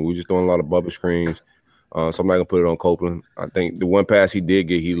passing game, we were just doing a lot of bubble screens. So I'm not gonna put it on Copeland. I think the one pass he did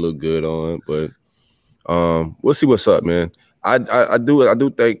get, he looked good on, but we'll see what's up, man. I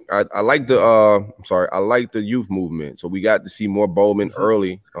do think I like the youth movement. So we got to see more Bowman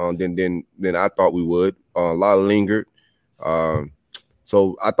early than I thought we would. A lot lingered.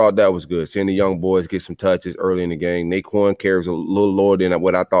 So I thought that was good. Seeing the young boys get some touches early in the game. Naquan carries a little lower than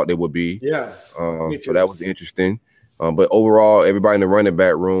what I thought they would be. Yeah. So that was interesting. But overall, everybody in the running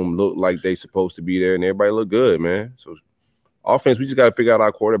back room looked like they supposed to be there, and everybody looked good, man. So offense, we just got to figure out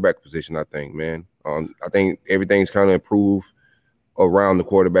our quarterback position, I think, man. I think everything's kind of improved around the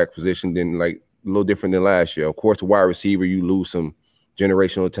quarterback position than like a little different than last year. Of course, the wide receiver, you lose some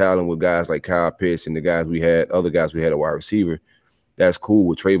generational talent with guys like Kyle Pitts and other guys we had at wide receiver. That's cool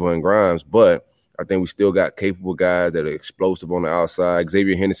with Trayvon Grimes, but I think we still got capable guys that are explosive on the outside.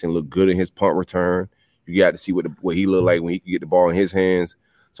 Xavier Henderson looked good in his punt return. You got to see what he looked like when he could get the ball in his hands.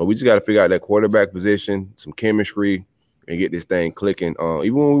 So we just got to figure out that quarterback position, some chemistry, and get this thing clicking.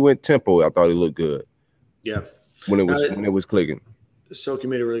 Even when we went tempo, I thought it looked good. Yeah, when it was clicking. Soki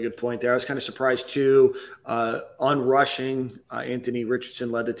made a really good point there. I was kind of surprised too. On rushing, Anthony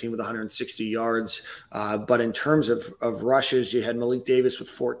Richardson led the team with 160 yards. But in terms of rushes, you had Malik Davis with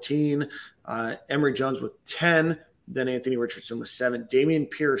 14, Emory Jones with 10, then Anthony Richardson with 7, Damian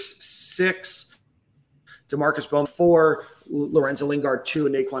Pierce 6, DeMarcus Bowman 4, Lorenzo Lingard 2,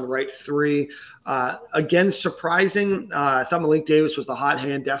 and Naquan Wright 3. Again, surprising. I thought Malik Davis was the hot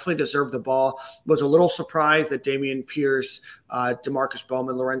hand, definitely deserved the ball. Was a little surprised that Dameon Pierce, DeMarcus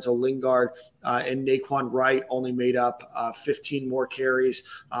Bowman, Lorenzo Lingard, and Naquan Wright only made up 15 more carries,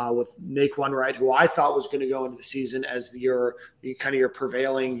 with Naquan Wright, who I thought was going to go into the season as your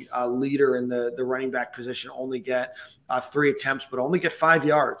prevailing leader in the running back position, only get 3 attempts, but only get 5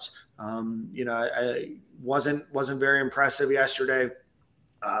 yards. I wasn't very impressive yesterday.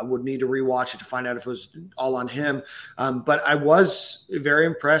 Would need to rewatch it to find out if it was all on him. But I was very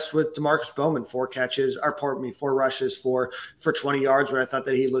impressed with DeMarcus Bowman, 4 rushes for 20 yards, where I thought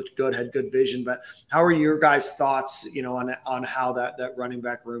that he looked good, had good vision. But how are your guys' thoughts, on how that running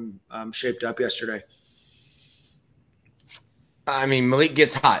back room shaped up yesterday? I mean, Malik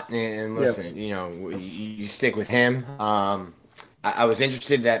gets hot, and listen, you stick with him. I was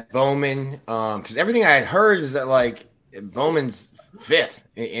interested that Bowman, because everything I had heard is that like Bowman's 5th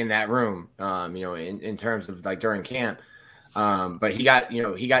in that room, in terms of like during camp. But he got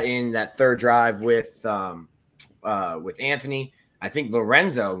in that 3rd drive with Anthony. I think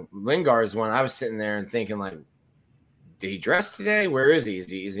Lorenzo Lingard is one I was sitting there and thinking like, did he dress today? Where is he? Is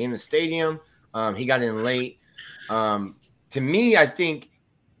he in the stadium? He got in late. To me, I think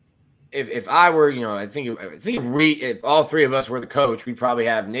if I were, I think if all 3 of us were the coach, we'd probably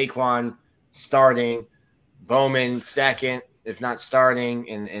have Naquan starting, Bowman second, if not starting,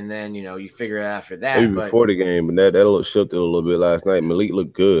 and then you figure it after that. Maybe before the game, but that looked shifted a little bit last night. Malik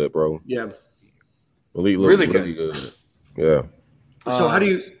looked good, bro. Yeah, Malik looked really good. Yeah. So how do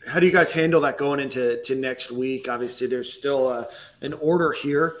you guys handle that going into next week? Obviously, there's still an order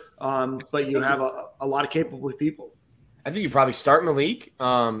here, but you have a lot of capable people. I think you probably start Malik.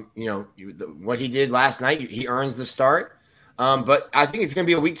 What he did last night, he earns the start. But I think it's going to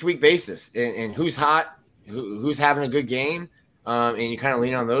be a week-to-week basis, and who's hot, who's having a good game, and you kind of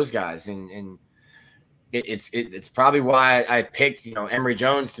lean on those guys. And it's probably why I picked Emory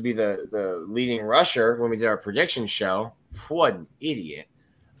Jones to be the leading rusher when we did our prediction show. What an idiot!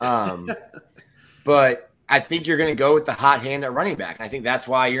 But I think you're going to go with the hot hand at running back. I think that's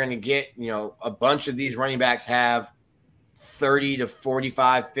why you're going to get a bunch of these running backs have 30 to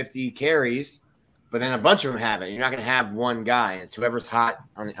 45, 50 carries, but then a bunch of them haven't. You're not going to have one guy. It's whoever's hot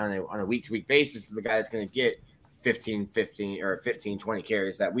on a week-to-week basis is the guy that's going to get 15 or 15, 20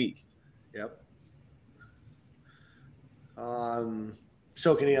 carries that week. Yep.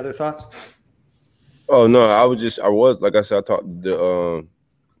 So, any other thoughts? Oh, no, I was like I said, I thought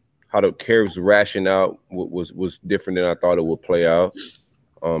how the carries ration out was different than I thought it would play out.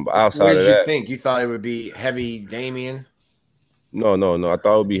 But outside of that, what did you think? You thought it would be heavy Dameon? No. I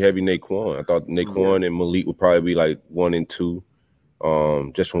thought it would be heavy Naquan. I thought Naquan and Malik would probably be like 1 and 2,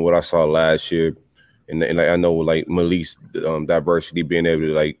 just from what I saw last year. And like I know like Malik's diversity, being able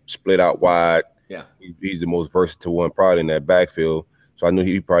to like split out wide. Yeah, he's the most versatile one probably in that backfield. So I knew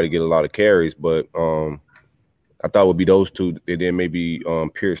he'd probably get a lot of carries, but I thought it would be those 2, and then maybe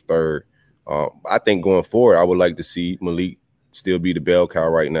Pierce 3rd. I think going forward, I would like to see Malik still be the bell cow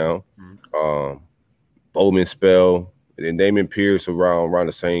right now. Bowman spell. And Dameon Pierce around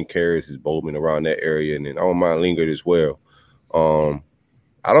the same carries as Bowman around that area, and then I don't mind Lingard as well.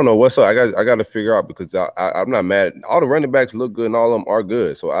 I don't know what's up. I got to figure out, because I'm not mad. All the running backs look good and all of them are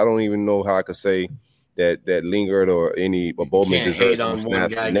good, so I don't even know how I could say that Lingard or Bowman deserves more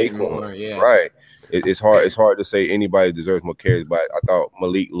snaps than Naquan. Yeah. Right. It's hard to say anybody deserves more carries, but I thought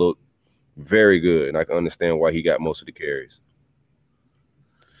Malik looked very good, and I can understand why he got most of the carries.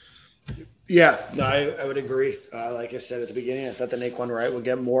 Yeah, no, I would agree. Like I said at the beginning, I thought that Naquan Wright would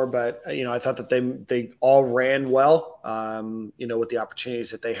get more, but I thought that they all ran well. With the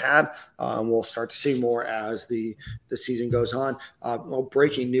opportunities that they had, we'll start to see more as the season goes on.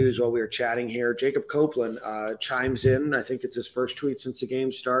 Breaking news while we were chatting here: Jacob Copeland chimes in. I think it's his first tweet since the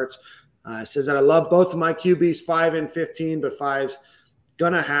game starts. Says that I love both of my QBs, 5 and 15, but 5's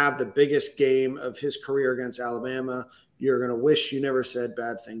gonna have the biggest game of his career against Alabama. You're going to wish you never said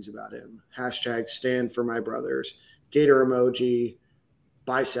bad things about him. # stand for my brothers. Gator emoji,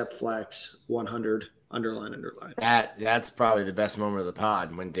 bicep flex, 100, underline. That's probably the best moment of the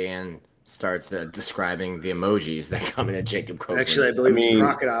pod, when Dan starts describing the emojis that come in at Jacob Copeland. Actually, I believe it's a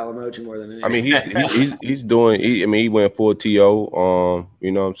crocodile emoji more than anything. I mean, he's doing. He went full TO.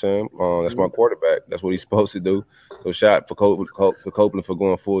 You know what I'm saying? That's my quarterback. That's what he's supposed to do. So shout for Copeland for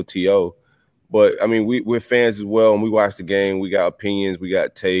going full TO. But I mean, we're fans as well, and we watch the game. We got opinions, we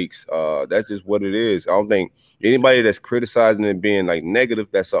got takes. That's just what it is. I don't think anybody that's criticizing and being like negative,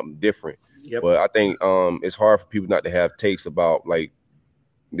 that's something different. Yep. But I think it's hard for people not to have takes about like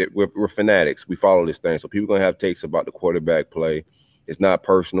we're fanatics. We follow this thing. So people going to have takes about the quarterback play. It's not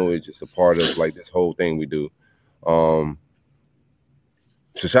personal. It's just a part of like this whole thing we do. So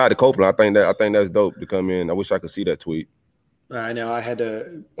shout out to Copeland. I think that's dope to come in. I wish I could see that tweet. I know. I had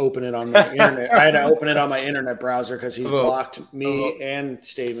to open it on my internet. I had to open it on my internet browser because he blocked me and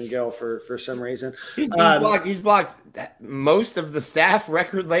Steve Gill for some reason. He's blocked most of the staff,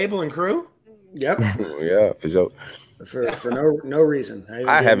 record label, and crew. Yep. Yeah, for sure. For no reason.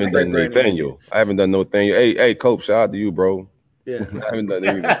 I haven't done Nathaniel. Hey, Cope, shout out to you, bro. Yeah, I haven't done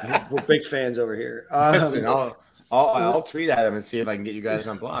anything. We're big fans over here. Listen, I'll tweet at him and see if I can get you guys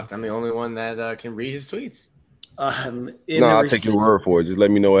unblocked. I'm the only one that can read his tweets. I'll take your word for it. Just let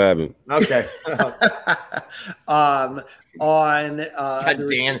me know what happened. Okay.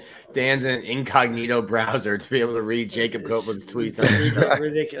 Dan's in an incognito browser to be able to read Jacob Copeland's tweets.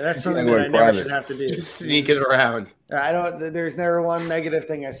 Ridiculous. That's something that I never should have to do. Just sneaking around. There's never one negative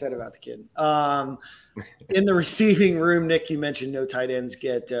thing I said about the kid. In the receiving room, Nick, you mentioned no tight ends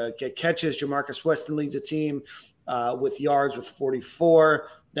get catches. Jamarcus Weston leads the team with yards with 44.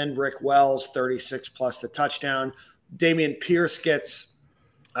 Then Rick Wells, 36 plus the touchdown. Damian Pierce gets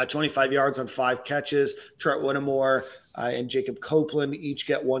 25 yards on 5 catches. Trent Whittemore and Jacob Copeland each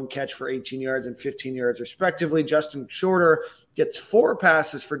get 1 catch for 18 yards and 15 yards respectively. Justin Shorter gets 4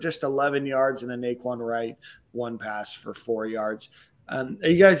 passes for just 11 yards, and then Naquan Wright 1 pass for 4 yards. Are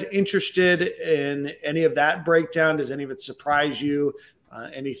you guys interested in any of that breakdown? Does any of it surprise you?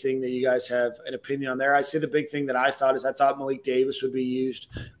 Anything that you guys have an opinion on there? I say the big thing that I thought Malik Davis would be used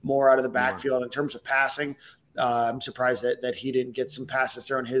more out of the backfield in terms of passing. I'm surprised that he didn't get some passes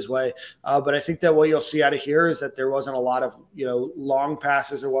thrown his way. But I think that what you'll see out of here is that there wasn't a lot of long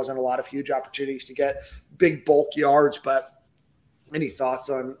passes. There wasn't a lot of huge opportunities to get big bulk yards. But any thoughts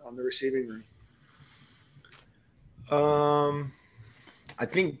on the receiving room?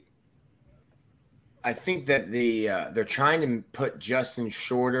 I think that they're trying to put Justin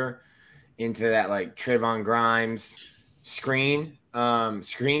Shorter into that like Trayvon Grimes screen game. I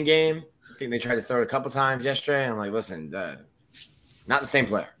think they tried to throw it a couple times yesterday. I'm like, listen, not the same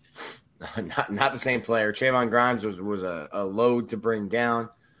player. not the same player. Trayvon Grimes was a load to bring down.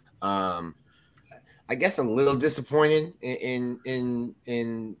 I guess a little disappointed I'm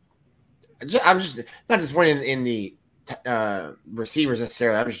just not disappointed in the receivers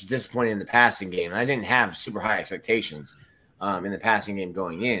necessarily. I was just disappointed in the passing game. I didn't have super high expectations in the passing game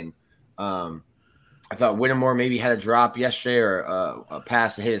going in. I thought Whittemore maybe had a drop yesterday or a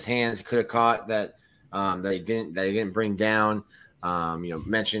pass that hit his hands. He could have caught that he didn't bring down.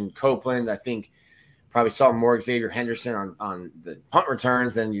 Mentioned Copeland. I think probably saw more Xavier Henderson on the punt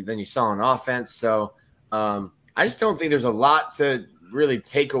returns than you saw on offense. So I just don't think there's a lot to really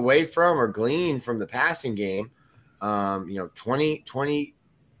take away from or glean from the passing game. 20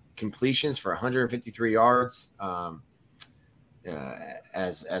 completions for 153 yards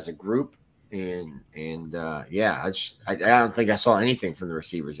as a group. I don't think I saw anything from the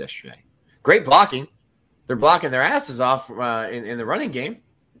receivers yesterday. Great blocking. They're blocking their asses off in the running game.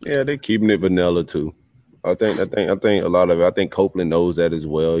 Yeah, they're keeping it vanilla too. I think a lot of it. I think Copeland knows that as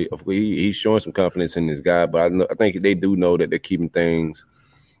well. He's showing some confidence in this guy, but I think they do know that they're keeping things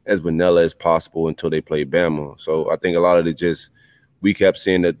as vanilla as possible until they play Bama. So I think a lot of it just we kept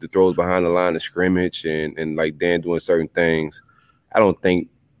seeing the throws behind the line of scrimmage and like Dan doing certain things. I don't think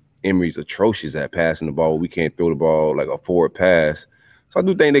Emory's atrocious at passing the ball. We can't throw the ball like a forward pass. So I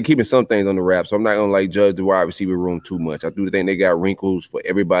do think they're keeping some things on the wrap. So I'm not going to judge the wide receiver room too much. I do think they got wrinkles for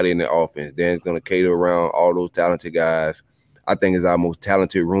everybody in the offense. Dan's going to cater around all those talented guys. I think it's our most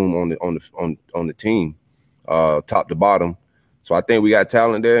talented room on the team, top to bottom. So I think we got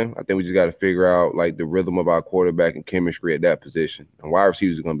talent there. I think we just got to figure out the rhythm of our quarterback and chemistry at that position. And wide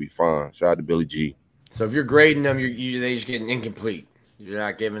receivers are going to be fine. Shout out to Billy G. So if you're grading them, they just get an incomplete. You're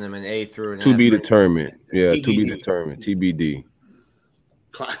not giving them an A through an F. To be determined. Yeah, TBD. To be determined. TBD.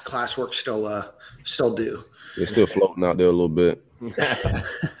 Classwork still due. They're still floating out there a little bit.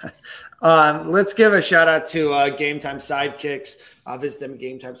 Let's give a shout out to Game Time Sidekicks. Visit them at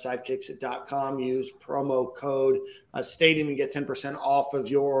GameTimeSidekicks.com. Use promo code Stadium and get 10% off of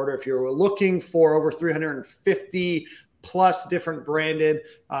your order. If you're looking for over 350 plus different branded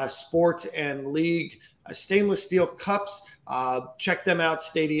sports and league stainless steel cups, check them out.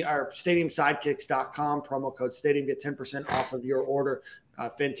 StadiumSidekicks.com. Promo code Stadium, get 10% off of your order.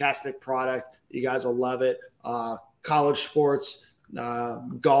 Fantastic product. You guys will love it. College sports,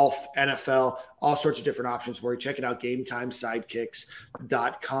 golf, NFL, all sorts of different options for you. Check it out,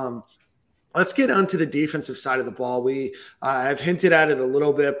 GameTimeSidekicks.com. Let's get onto the defensive side of the ball. We I've hinted at it a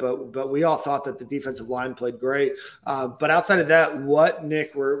little bit, but we all thought that the defensive line played great. But outside of that, what,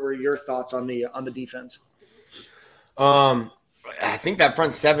 Nick, were your thoughts on the defense? I think that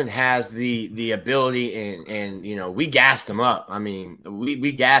front seven has the ability, and we gassed them up. I mean,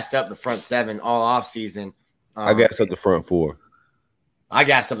 we gassed up the front seven all off season. I guess up the front four. I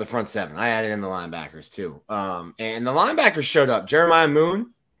gassed up the front seven. I added in the linebackers too. And the linebackers showed up. Jeremiah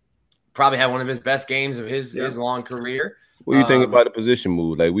Moon probably had one of his best games of his long career. What do you think about the position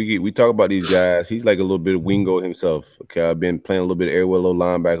move? Like we talk about these guys. He's like a little bit of Wingo himself. Okay, I've been playing a little bit of airway, a little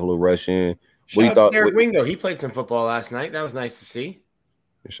linebacker, a little rush in. Shout out to Derek Wingo. He played some football last night. That was nice to see.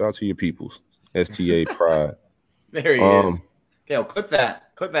 Shout out to your peoples. STA Pride. There he is. Okay, well, clip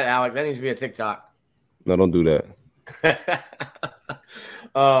that. Clip that, Alec. That needs to be a TikTok. No, don't do that.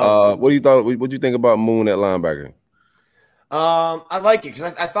 What do you thought? What do you think about Moon at linebacker? I like it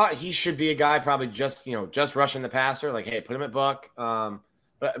because I thought he should be a guy probably just rushing the passer. Like, hey, put him at buck.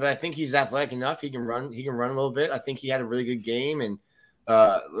 But I think he's athletic enough. He can run. He can run a little bit. I think he had a really good game. And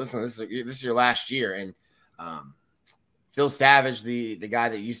listen, this is your last year. And Phil Savage, the guy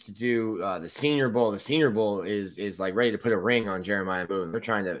that used to do the Senior Bowl. The Senior Bowl is like ready to put a ring on Jeremiah Moon. They're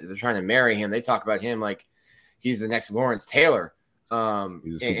trying to marry him. They talk about him like he's the next Lawrence Taylor.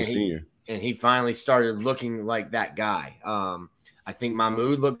 He's a super senior. And he finally started looking like that guy. I think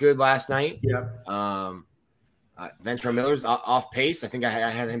Mahmoud looked good last night. Yeah. Ventrell Miller's off pace. I think I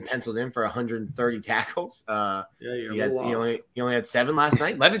had him penciled in for 130 tackles. He only had 7 last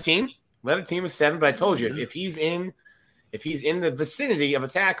night. Led the team with 7. But I told you, if he's in the vicinity of a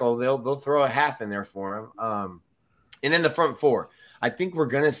tackle, they'll throw a half in there for him. And then the front four, I think we're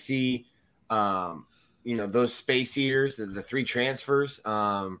gonna see, those space eaters, the 3 transfers,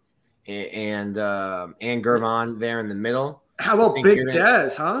 and Gervon there in the middle. How about Big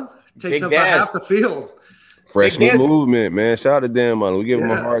Dez, huh? Takes up half the field. Freshman movement, man. Shout out to Dan, man. We give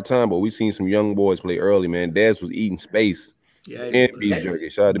him a hard time, but we seen some young boys play early, man. Dez was eating space. Yeah, and beef jerky.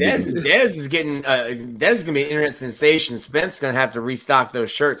 Shout out to Dez is getting Dez is gonna be an internet sensation. Spence is gonna have to restock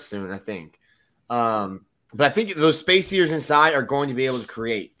those shirts soon, I think. But I think those space eaters inside are going to be able to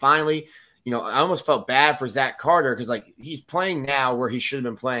create. Finally, I almost felt bad for Zach Carter because like he's playing now where he should have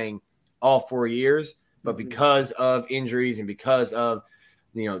been playing all 4 years, but because of injuries and because of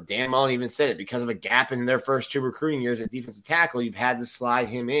Dan Mullen even said it, because of a gap in their first 2 recruiting years at defensive tackle, you've had to slide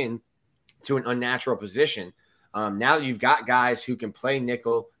him in to an unnatural position. Now that you've got guys who can play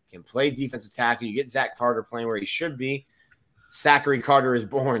nickel, can play defensive tackle, you get Zach Carter playing where he should be. Zachary Carter is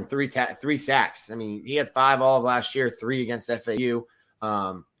born 3 sacks. I mean, he had 5 all of last year, 3 against FAU.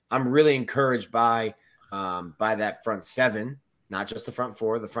 I'm really encouraged by that front 7, not just the front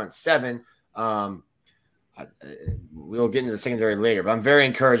 4, the front 7. We'll get into the secondary later, but I'm very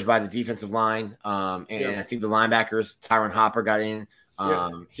encouraged by the defensive line. I think the linebackers, Tyron Hopper got in.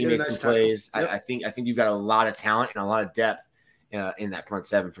 He made some plays. Yep. I think you've got a lot of talent and a lot of depth in that front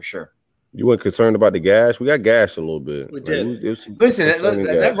 7 for sure. You weren't concerned about the gash? We got gashed a little bit. We did. Listen,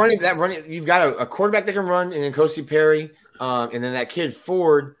 that running. You've got a quarterback that can run in Nkosi Perry, and then that kid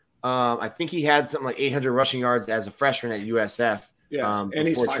Ford. I think he had something like 800 rushing yards as a freshman at USF. Yeah, and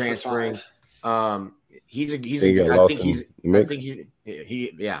before he's transferring. He's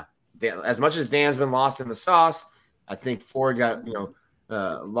as much as Dan's been lost in the sauce, I think Ford got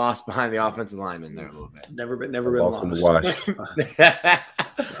lost behind the offensive lineman there a little bit. Never been lost. In the wash.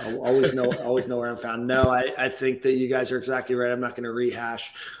 always know where I'm found. No, I think that you guys are exactly right. I'm not going to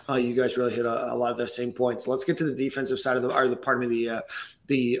rehash. You guys really hit a lot of those same points. Let's get to the defensive side of the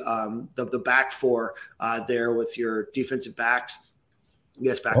back 4 there with your defensive backs.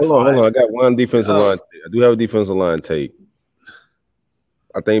 Yes, back 5. Hold on. I got one defensive line. I do have a defensive line tape.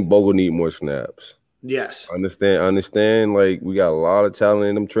 I think Bogle need more snaps. Yes. I understand. Like, we got a lot of talent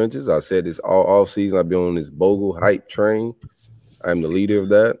in them trenches. I said this all season. I've been on this Bogle hype train. I'm the leader of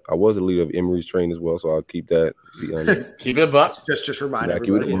that. I was the leader of Emory's train as well, so I'll keep that. Keep it a buck. Just remind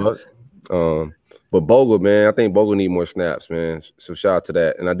everybody. Keep it a buck. But Bogle, man, I think Bogle need more snaps, man. So shout out to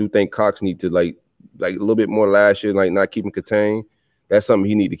that. And I do think Cox need to like a little bit more last year, like not keep him contained. That's something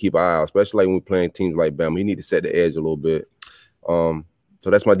he need to keep an eye on, especially like when we're playing teams like Bama. He need to set the edge a little bit. So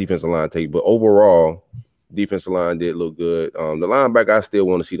that's my defensive line take. But overall, defensive line did look good. The linebacker, I still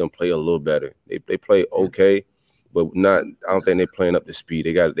want to see them play a little better. They play okay, but not. I don't think they're playing up to speed.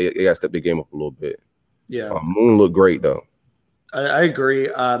 They got to step their game up a little bit. Yeah, Moon looked great though. I agree.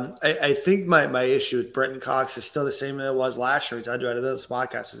 I think my issue with Brenton Cox is still the same as it was last year. We talked about it in this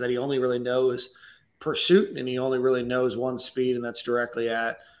podcast, is that he only really knows pursuit and he only really knows one speed, and that's directly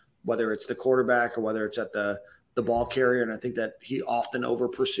at whether it's the quarterback or whether it's at the the ball carrier, and I think that he often over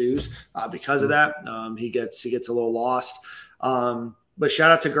pursues because of that. He gets a little lost. But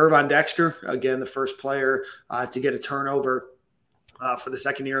shout out to Gervon Dexter, again, the first player to get a turnover for the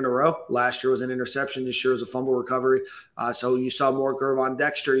second year in a row. Last year was an interception. This year was a fumble recovery. So you saw more Gervon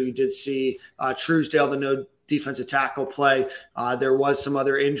Dexter. You did see Truesdale, the no defensive tackle, play. There was some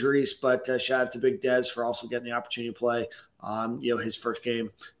other injuries, but shout out to Big Dez for also getting the opportunity to play. His first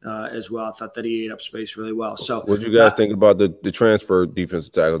game as well. I thought that he ate up space really well. So, what do you guys think about the transfer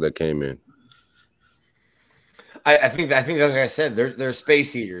defensive tackle that came in? I think like I said, they're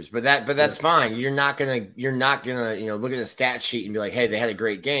space eaters, but that's fine. You're not gonna look at the stat sheet and be like, hey, they had a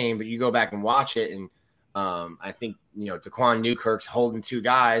great game, but you go back and watch it, and I think Daquan Newkirk's holding two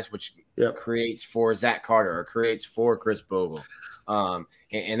guys, which creates for Zach Carter or creates for Chris Bogle, and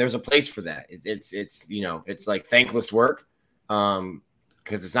there's a place for that. It's like thankless work,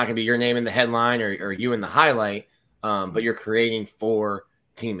 because it's not gonna be your name in the headline or you in the highlight, but you're creating for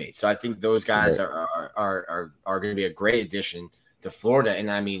teammates. So I think those guys are going to be a great addition to Florida. And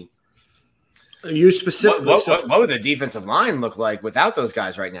I mean, you specifically, what would the defensive line look like without those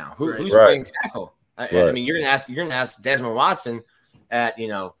guys right now? Who's playing tackle? I mean, you're going to ask Desmond Watson at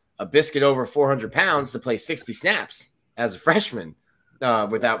a biscuit over 400 pounds to play 60 snaps as a freshman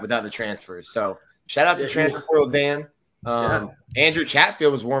without the transfers. So shout out to transfer portal Dan. Andrew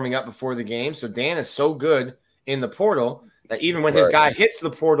Chatfield was warming up before the game, so Dan is so good in the portal that even when his guy hits the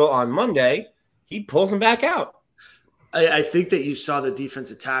portal on Monday, he pulls him back out. I think that you saw the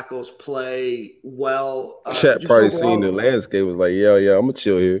defensive tackles play well. Chat probably seen the landscape, was like, yeah, I'm gonna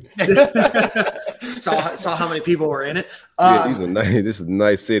chill here. saw how many people were in it. This is a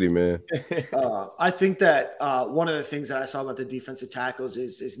nice city, man. I think that one of the things that I saw about the defensive tackles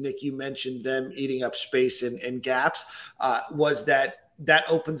is Nick, you mentioned them eating up space and gaps, was that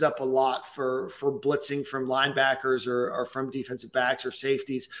opens up a lot for blitzing from linebackers or from defensive backs or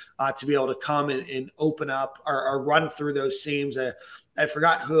safeties to be able to come and open up or run through those seams. I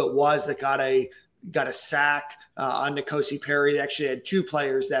forgot who it was that got a sack on Nkosi Perry. They actually had two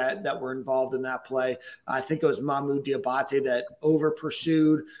players that were involved in that play. I think it was Mahmoud Diabate that over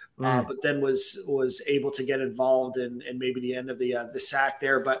pursued, but then was able to get involved in maybe the end of the sack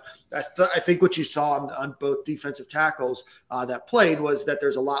there. But I think what you saw on both defensive tackles that played was that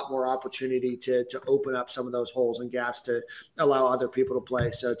there's a lot more opportunity to open up some of those holes and gaps to allow other people to play.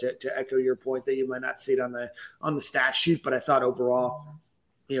 So to echo your point that you might not see it on the stat sheet, but I thought overall,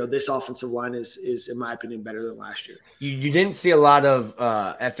 this offensive line is in my opinion better than last year. You didn't see a lot of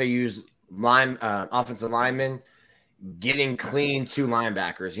FAU's offensive linemen getting clean to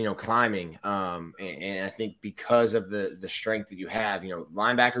linebackers, climbing. And I think because of the strength that you have,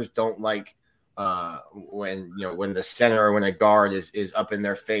 linebackers don't like when the center or when a guard is up in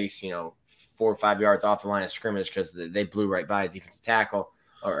their face, 4 or 5 yards off the line of scrimmage because they blew right by a defensive tackle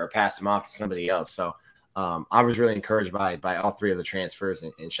or passed him off to somebody else. So I was really encouraged by all three of the transfers,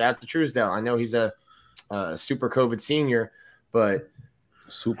 and shout out to Truesdale. I know he's a super COVID senior, but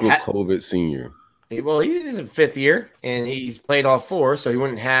COVID senior. Well, he's in fifth year, and he's played all four, so he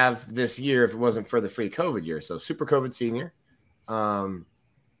wouldn't have this year if it wasn't for the free COVID year. So super COVID senior, not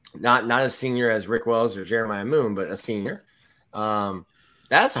as senior as Rick Wells or Jeremiah Moon, but a senior.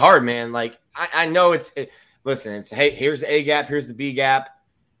 That's hard, man. Like I know listen, it's hey, here's the A gap, here's the B gap.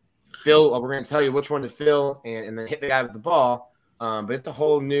 Fill, we're going to tell you which one to fill and then hit the guy with the ball. But it's a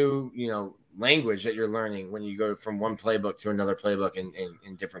whole new, language that you're learning when you go from one playbook to another playbook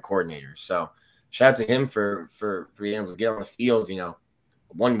and different coordinators. So shout out to him for being able to get on the field,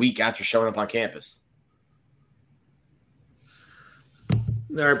 1 week after showing up on campus. All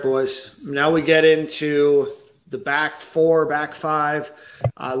right, boys. Now we get into the back four, back five.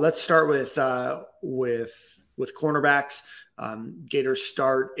 Let's start with cornerbacks. Gators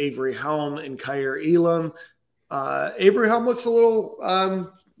start Avery Helm and Kyer Elam. Avery Helm looks a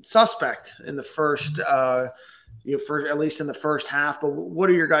little suspect in the first, at least in the first half. But what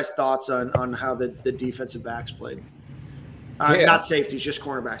are your guys' thoughts on how the defensive backs played? Not safeties, just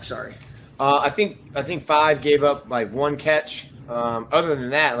cornerbacks. Sorry. I think 5 gave up like one catch. Other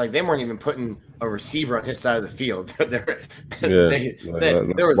than that, they weren't even putting a receiver on his side of the field. There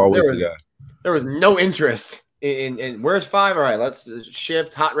was no interest. And where's 5? All right, let's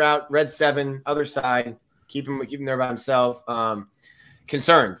shift, hot route, red 7, other side, keep him there by himself.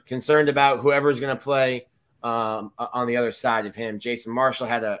 Concerned about whoever's going to play on the other side of him. Jason Marshall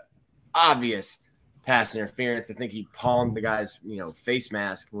had a obvious pass interference. I think he palmed the guy's face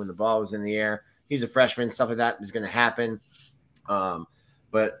mask when the ball was in the air. He's a freshman, stuff like that is going to happen.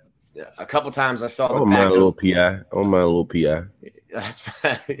 But a couple times I saw a little PI. That's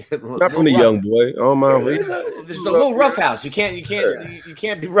Not from the young boy. Oh my! There's a little roughhouse. You can't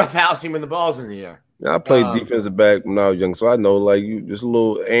be roughhousing when the ball's in the air. I played defensive back when I was young, so I know like you just a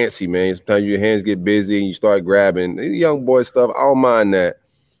little antsy, man. Sometimes your hands get busy and you start grabbing young boy stuff. I don't mind that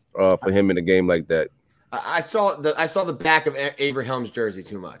for him in a game like that. I saw the back of Avery Helms' jersey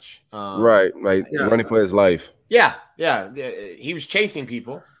too much. Right, running for his life. Yeah. He was chasing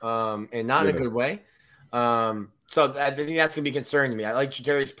people, and not in a good way. So I think that's gonna be concerning to me. I like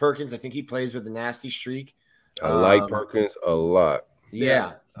Jadarius Perkins. I think he plays with a nasty streak. I like Perkins a lot.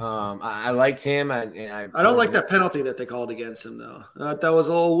 Yeah. I liked him. I don't like that penalty that they called against him though. That was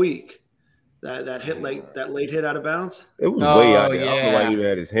all week. That late hit out of bounds. It was way out there. Yeah. I don't know why he even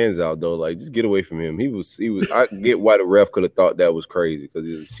had his hands out though. Like, just get away from him. He was. I get why the ref could have thought that was crazy because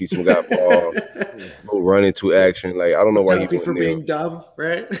you see some guy fall, go run into action. Like, I don't know why he for being dumb,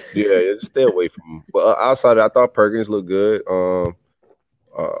 right? Yeah, just stay away from him. But outside, I thought Perkins looked good.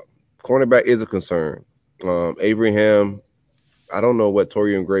 Cornerback is a concern. Avery Ham. I don't know what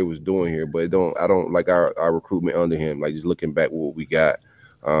Torian Gray was doing here, but I don't like our recruitment under him. Like, just looking back what we got.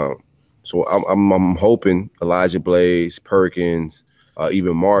 So I'm hoping Elijah Blaze, Perkins,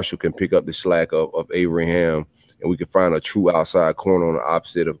 even Marshall can pick up the slack of Abraham, and we can find a true outside corner on the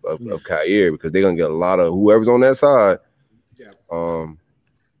opposite of Kyer, because they're gonna get a lot of whoever's on that side. Yeah.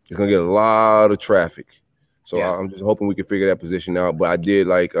 It's gonna get a lot of traffic. So I'm just hoping we can figure that position out. But I did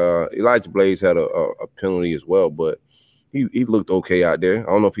like Elijah Blaze had a penalty as well, but he looked okay out there.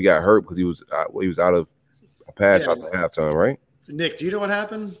 I don't know if he got hurt because he was out of a pass out the halftime, right? Nick, do you know what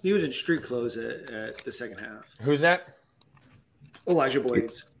happened? He was in street clothes at the second half. Who's that? Elijah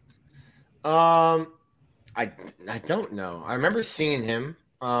Blades. I don't know. I remember seeing him.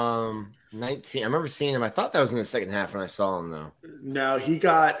 19. I remember seeing him. I thought that was in the second half when I saw him though. No, he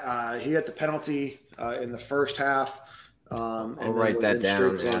got the penalty in the first half. I'll write that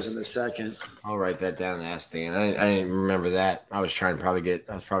down. In the second. I'll write that down and ask Dan. I didn't remember that. I was probably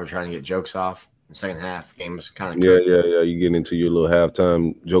trying to get jokes off. The second half game was kind of yeah. You get into your little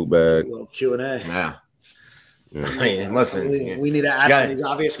halftime joke bag, a little Q&A. Yeah. I mean, listen, we need to ask these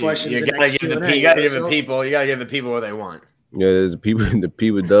obvious questions. You gotta give the people what they want. Yeah, there's people. The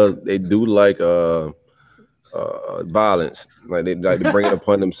people do like violence. Like they like to bring it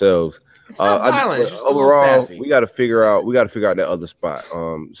upon themselves. It's not violence. Overall, we got to figure out that other spot.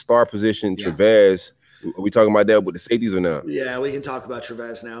 Star position, Trevez. Are we talking about that with the safeties or not? Yeah, we can talk about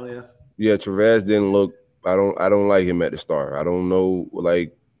Trevez now. Yeah. Yeah, Trevez didn't look. I don't like him at the star. I don't know.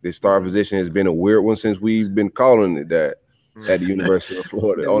 Like, the star position has been a weird one since we've been calling it that at the University of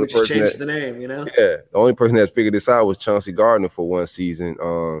Florida. The only person changed the name, Yeah, the only person that figured this out was Chauncey Gardner for one season.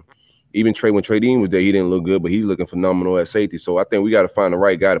 Even when Trey Dean was there, he didn't look good, but he's looking phenomenal at safety. So I think we got to find the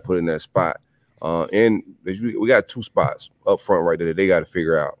right guy to put in that spot. And we got two spots up front right there that they got to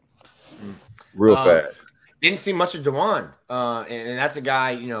figure out real fast. Didn't see much of Dewan, and that's a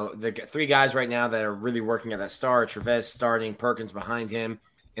guy, the three guys right now that are really working at that star. Trevez starting, Perkins behind him,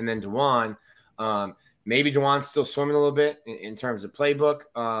 and then Dewan. Maybe Dewan's still swimming a little bit in terms of playbook.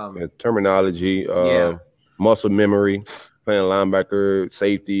 Terminology, muscle memory, playing linebacker,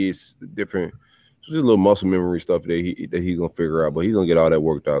 safety, is different. Just a little muscle memory stuff that he's going to figure out, but he's going to get all that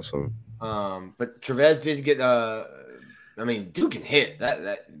worked out soon. But Trevez did get Duke can hit.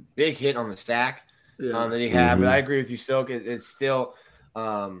 That big hit on the sack. That he had, but I agree with you, Silk. It still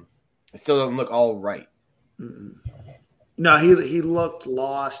doesn't look all right. No, he looked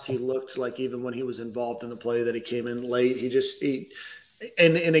lost. He looked like even when he was involved in the play that he came in late.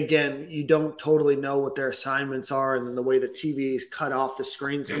 And again, you don't totally know what their assignments are, and then the way the TV is cut off the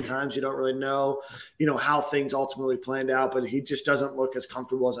screen, sometimes you don't really know, how things ultimately planned out. But he just doesn't look as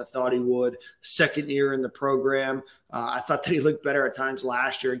comfortable as I thought he would. Second year in the program, I thought that he looked better at times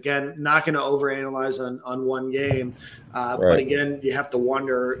last year. Again, not going to overanalyze on one game, but again, you have to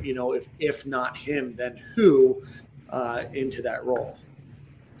wonder, if not him, then who into that role.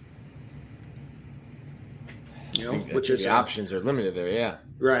 Which is the options are limited there, yeah.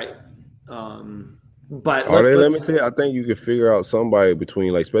 Right. But are they limited? I think you could figure out somebody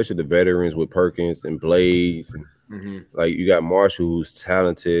between, like, especially the veterans with Perkins and Blaze, and like you got Marshall who's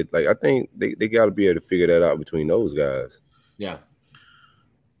talented. Like, I think they got to be able to figure that out between those guys. Yeah.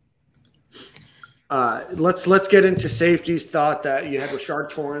 Let's get into safeties. Thought that you had Rashard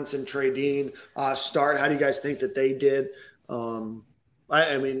Torrance and Trey Dean start. How do you guys think that they did?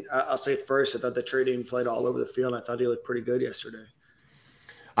 I'll say first, I thought that Trey Dean played all over the field. I thought he looked pretty good yesterday.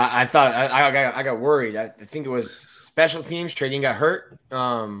 I thought I got worried. I think it was special teams. Trey Dean got hurt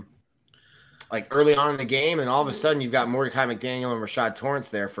like early on in the game, and all of a sudden you've got Mordecai McDaniel and Rashad Torrance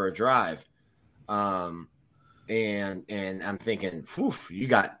there for a drive. And I'm thinking, whew, you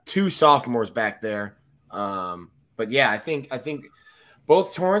got 2 sophomores back there. But yeah, I think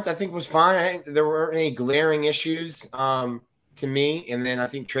both Torrance I think was fine. There weren't any glaring issues to me. And then I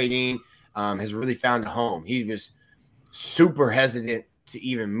think Trey Dean has really found a home. He was super hesitant to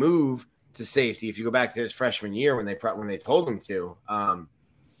even move to safety. If you go back to his freshman year when they told him to,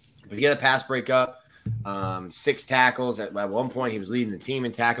 but he had a pass breakup, 6 tackles. At one point, he was leading the team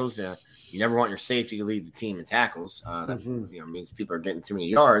in tackles. You never want your safety to lead the team in tackles. That means people are getting too many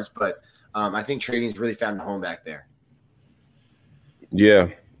yards. But I think Trey Dean's really found a home back there. Yeah,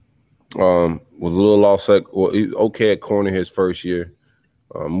 was a little offset. Well, he was okay at corner his first year.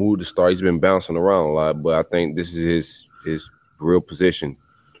 Moved to start. He's been bouncing around a lot, but I think this is his real position.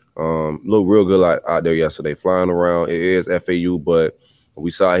 Looked real good out there yesterday, flying around. It is FAU, but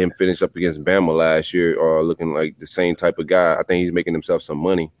we saw him finish up against Bama last year, looking like the same type of guy. I think he's making himself some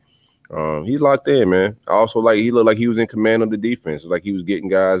money. He's locked in, man. Also, he looked like he was in command of the defense. Like he was getting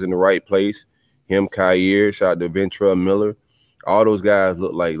guys in the right place. Him, Kyer, shout out to Ventrell Miller. All those guys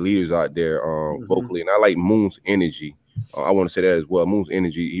look like leaders out there vocally. And I like Moon's energy. I want to say that as well. Moon's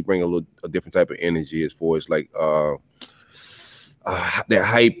energy, he brings a different type of energy as far as like that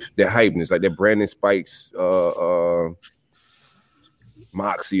hypeness, like that Brandon Spikes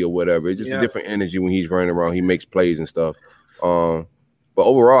moxie or whatever. It's just a different energy when he's running around. He makes plays and stuff. But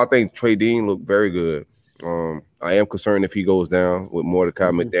overall, I think Trey Dean looked very good. I am concerned if he goes down with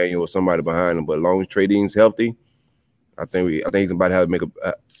Mordecai McDaniel or somebody behind him. But as long as Trey Dean's healthy, I think he's about to have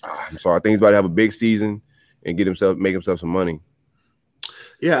I think he's about to have a big season and make himself some money.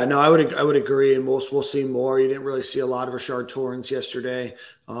 Yeah, no, I would agree, and we'll see more. You didn't really see a lot of Rashard Torrance yesterday,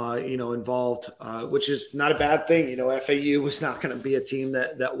 involved, which is not a bad thing. FAU was not going to be a team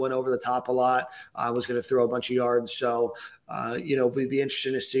that went over the top a lot. Was going to throw a bunch of yards, so we'd be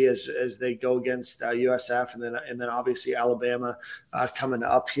interested to see as they go against USF and then obviously Alabama coming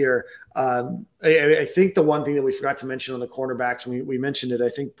up here. I think the one thing that we forgot to mention on the cornerbacks, and we mentioned it I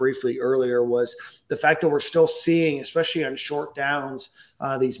think briefly earlier, was the fact that we're still seeing, especially on short downs,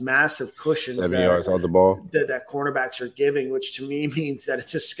 these massive cushions 7 yards off the ball that cornerbacks are giving, which to me means that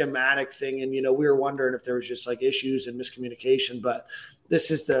it's a schematic thing. And, we were wondering if there was just like issues and miscommunication, but this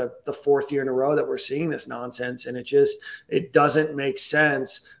is the 4th year in a row that we're seeing this nonsense. And it doesn't make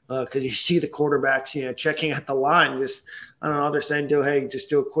sense because you see the quarterbacks, checking at the line, just, I don't know, they're saying, just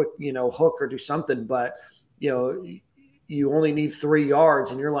do a quick, hook or do something. But, you only need 3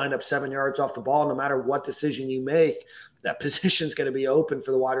 yards and you're lined up 7 yards off the ball. No matter what decision you make, that position is going to be open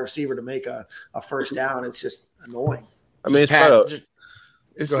for the wide receiver to make a first down. It's just annoying. I mean,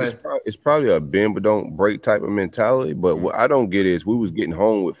 it's probably a bend but don't break type of mentality. But what I don't get is we was getting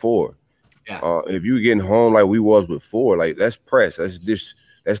home with 4. Yeah. If you were getting home like we was with 4, like let's press. Let's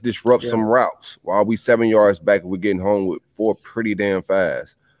disrupt some routes. While we 7 yards back, we're getting home with 4 pretty damn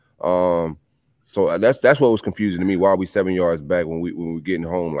fast. So that's what was confusing to me. Why are we 7 yards back when we're getting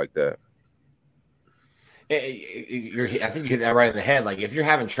home like that? I think you hit that right in the head. Like if you're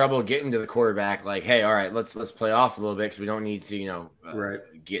having trouble getting to the quarterback, like, hey, all right, let's play off a little bit because we don't need to,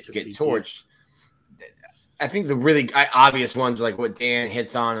 get torched. I think the really obvious ones, like what Dan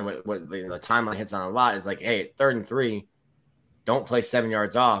hits on and what the timeline hits on a lot, is like, hey, at 3rd and 3, don't play 7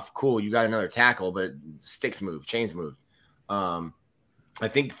 yards off. Cool, you got another tackle, but sticks moved, chains moved. I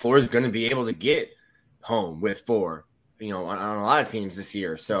think Florida's going to be able to get home with 4, on a lot of teams this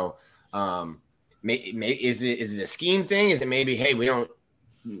year. So. Is it a scheme thing? Is it maybe, hey, we don't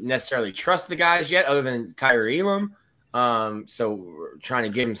necessarily trust the guys yet other than Kyer Elam? So we're trying to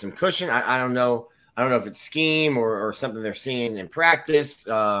give him some cushion. I don't know. I don't know if it's scheme or something they're seeing in practice.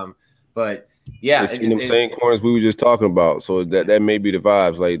 But yeah, it's the same corners we were just talking about. So that may be the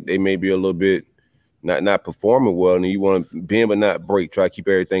vibes. Like they may be a little bit not performing well, and you want to bend but not break. Try to keep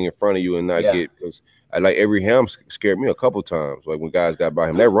everything in front of you and not get, because I like every ham scared me a couple times. Like when guys got by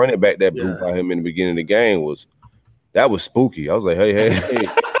him, that running back that blew by him in the beginning of the game was spooky. I was like, hey.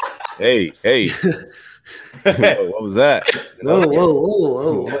 What was that?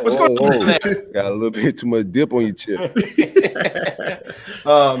 Whoa. What's going on there? Got a little bit too much dip on your chip.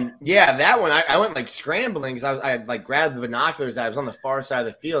 That one, I went like scrambling because I like grabbed the binoculars. I was on the far side of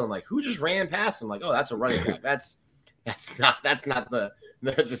the field. I'm like, who just ran past him? Like, oh, that's a running back. That's not the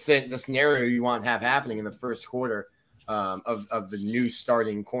scenario you want to have happening in the first quarter of the new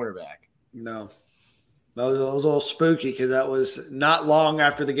starting cornerback. No. That was a little spooky because that was not long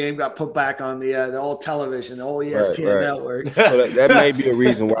after the game got put back on the old television, the old ESPN network. So that may be a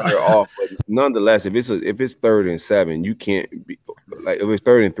reason why they're off. But nonetheless, if it's 3rd and 7, you can't be like, if it's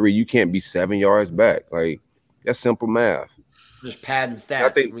 3rd and 3, you can't be 7 yards back. Like that's simple math. Just padding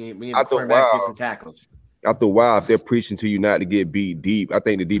stats. We need the cornerback to see some tackles. after a while, if they're preaching to you not to get beat deep, I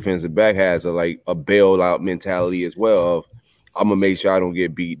think the defensive back has a bailout mentality as well of I'm gonna make sure I don't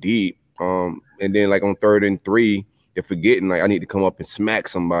get beat deep. And then like on 3rd and 3, they're forgetting like I need to come up and smack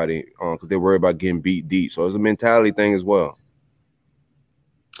somebody because they're worried about getting beat deep. So it's a mentality thing as well.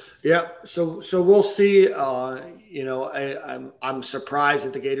 Yeah, so we'll see. I'm surprised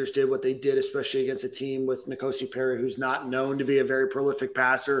that the Gators did what they did, especially against a team with N'Kosi Perry, who's not known to be a very prolific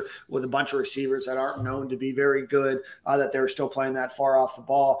passer, with a bunch of receivers that aren't known to be very good. That they're still playing that far off the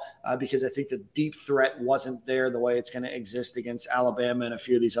ball because I think the deep threat wasn't there the way it's going to exist against Alabama and a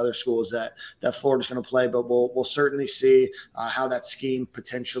few of these other schools that Florida's going to play. But we'll certainly see how that scheme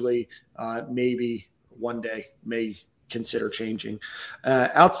potentially maybe one day may consider changing.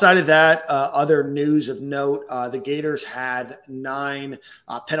 Outside of that, other news of note, the Gators had 9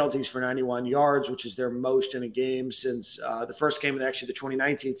 penalties for 91 yards, which is their most in a game since the first game of the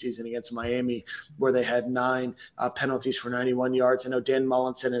 2019 season against Miami, where they had 9 penalties for 91 yards. I know Dan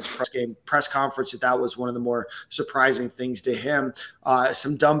Mullen said in his press conference that was one of the more surprising things to him.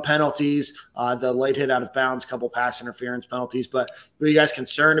 Some dumb penalties, the late hit out of bounds, couple pass interference penalties, but were you guys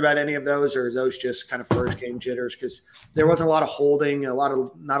concerned about any of those, or are those just kind of first game jitters? Because there wasn't a lot of holding, not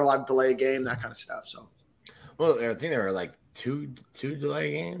a lot of delay game, that kind of stuff. So, well, I think there were like two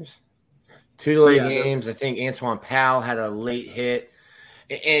delay games. 2 delay games. I think Antoine Powell had a late hit.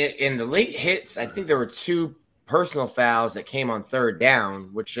 And the late hits, I think there were 2 personal fouls that came on 3rd down,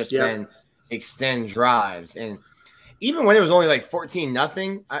 which just then extend drives. And even when it was only like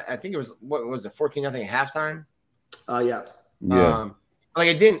 14-0, I think it was, what was it, 14-0 at halftime? Yeah. Like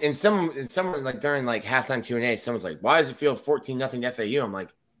it didn't, and someone like during like halftime Q&A, someone's like, "Why does it feel 14-0 FAU?" I'm like,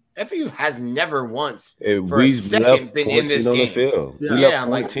 FAU has never once for a second been in this game. Field. Yeah,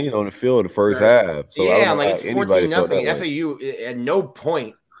 we left 14 on the field the first half. So I'm like, it's 14-0 FAU. At no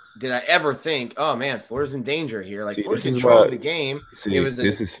point did I ever think, "Oh man, Florida's in danger here." Like Florida's controlled the game. It was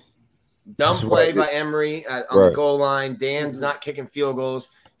a dumb play by Emory on the goal line. Dan's not kicking field goals.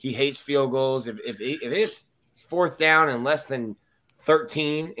 He hates field goals. If it's 4th down and less than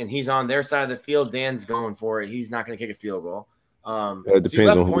 13 and he's on their side of the field, Dan's going for it. He's not going to kick a field goal. It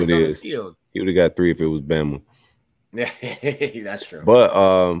depends on who it is. He would have got 3 if it was Bama. Yeah, that's true.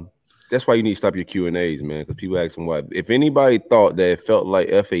 But that's why you need to stop your Q&As, man, because people ask them why. If anybody thought that it felt like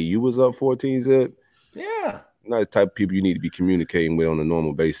FAU was up 14-zip, not the type of people you need to be communicating with on a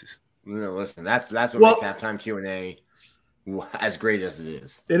normal basis. No, listen, that's what makes halftime Q&A as great as it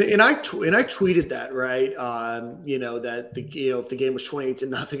is. And I tweeted that, right? That if the game was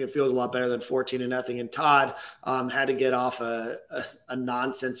 28-0, it feels a lot better than 14-0. And Todd had to get off a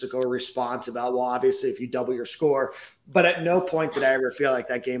nonsensical response about, well, obviously if you double your score, but at no point did I ever feel like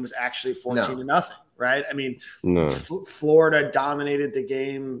that game was actually 14-0. Right? I mean, Florida dominated the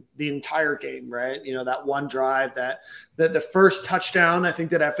game, the entire game, right? That one drive, that the first touchdown, I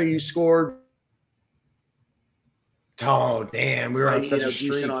think that FAU scored. Oh, damn. We were on such a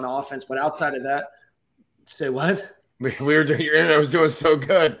streak. Decent on offense, but outside of that, say what? We were doing, your internet was doing so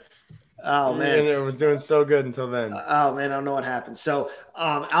good. Oh, man. Your internet was doing so good until then. Oh, man, I don't know what happened. So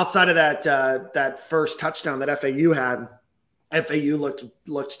outside of that first touchdown that FAU had, FAU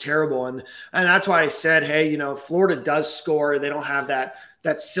looked terrible. And that's why I said, hey, Florida does score. They don't have that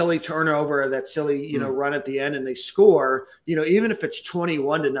silly turnover, that silly, run at the end, and they score, even if it's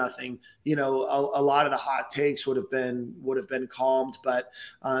 21-0, a lot of the hot takes would have been calmed. But,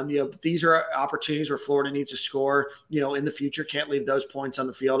 these are opportunities where Florida needs to score, in the future. Can't leave those points on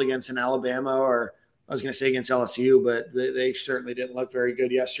the field against an Alabama, or I was going to say against LSU, but they certainly didn't look very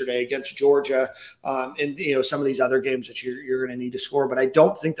good yesterday against Georgia. And some of these other games that you're going to need to score. But I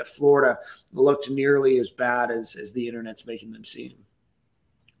don't think that Florida looked nearly as bad as the internet's making them seem.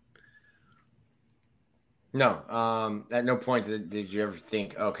 No, at no point did you ever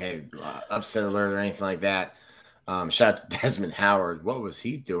think, okay, upset alert or anything like that. Shout out to Desmond Howard. What was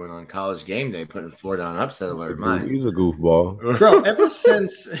he doing on College Game Day, putting Florida on upset alert? He's a goofball. Bro, ever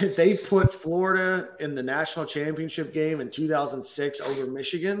since they put Florida in the national championship game in 2006 over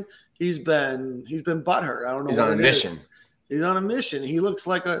Michigan, he's been butthurt. I don't know. He's on a mission. He's on a mission. He looks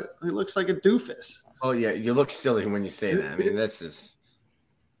like a doofus. Oh yeah, you look silly when you say that. I mean, that's just.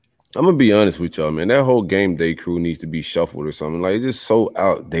 I'm gonna be honest with y'all, man. That whole game day crew needs to be shuffled or something. Like, it's just so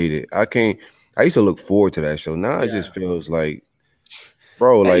outdated. I used to look forward to that show. Now it just feels like,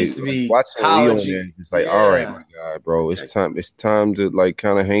 bro, like watching Leo there. It's like, all right, my guy, bro. It's time to like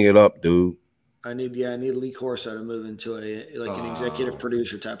kind of hang it up, dude. I need Lee Corso to move into an executive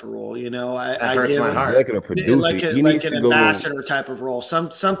producer type of role. That hurts my heart. Executive producer. like He needs an to go ambassador type of role.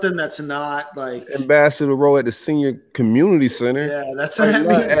 Something that's not like ambassador role at the senior community center. Yeah, that's Like,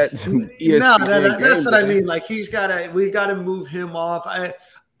 what I not mean. at ESPN That's what I game mean. Like we got to move him off.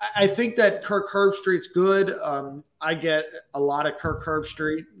 I think that Kirk Herbstreit's good. I get a lot of Kirk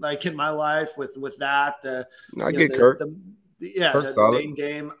Herbstreit like in my life with that. I get Kirk. The main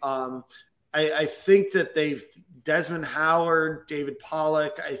game. I think that Desmond Howard, David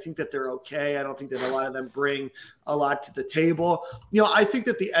Pollock, I think that they're okay. I don't think that a lot of them bring a lot to the table. I think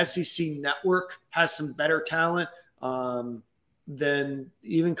that the SEC network has some better talent than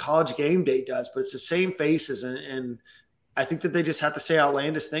even College Game Day does, but it's the same faces. And I think that they just have to say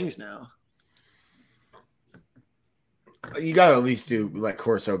outlandish things now. You got to at least let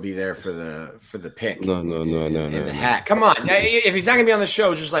Corso be there for the pick. No. In the hat. Come on. If he's not going to be on the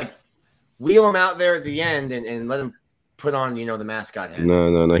show, just like wheel him out there at the end and let him put on, the mascot hat.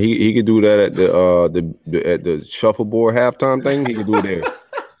 No. He could do that at the shuffleboard halftime thing. He could do it there.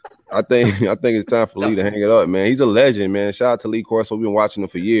 I think it's time for Lee to hang it up, man. He's a legend, man. Shout out to Lee Corso. We've been watching him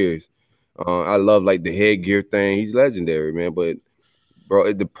for years. I love like the headgear thing. He's legendary, man. But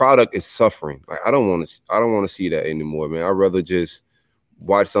bro, the product is suffering. Like I don't want to see that anymore, man. I'd rather just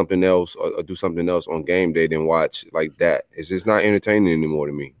watch something else or do something else on game day than watch like that. It's just not entertaining anymore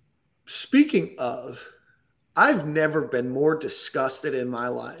to me. Speaking of, I've never been more disgusted in my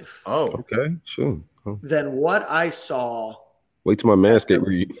life. Oh, okay, sure. Than what I saw. Wait till my Manscaped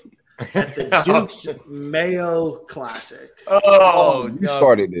read. At the Dukes Mayo Classic. You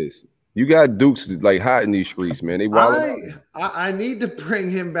started this. You got Dukes like hot in these streets, man. They I need to bring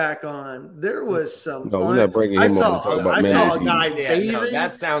him back on. There was some. No, we're not bringing him on to talk about. I saw a guy bathing. No,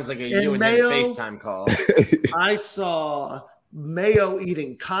 that sounds like you and him FaceTime call. I saw Mayo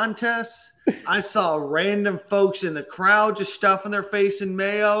eating contests. I saw random folks in the crowd just stuffing their face in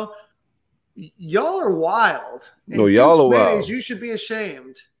Mayo. Y'all are wild. No, y'all are wild. You should be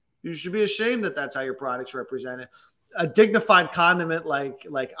ashamed. You should be ashamed that that's how your product's represented. A dignified condiment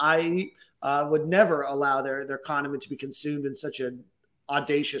like I eat would never allow their condiment to be consumed in such an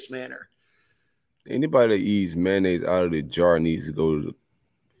audacious manner. Anybody that eats mayonnaise out of the jar needs to go to the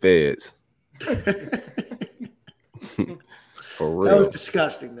feds. For real. That was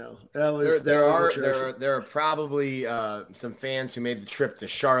disgusting, though. There are probably some fans who made the trip to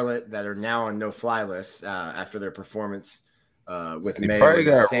Charlotte that are now on no-fly lists after their performance with Mayo. Probably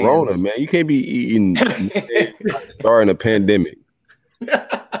got Rona, man. You can't be eating during a pandemic.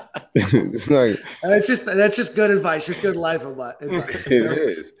 It's like that's just good advice. Just good life advice. It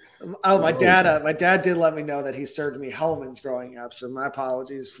is. Oh, my dad did let me know that he served me Hellman's growing up. So my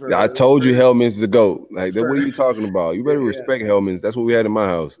apologies for. I told you Hellman's the GOAT. Like, what are you talking about? You better respect Hellman's. That's what we had in my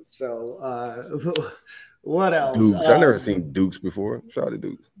house. So, what else? Dukes. I've never seen Dukes before. Shout out to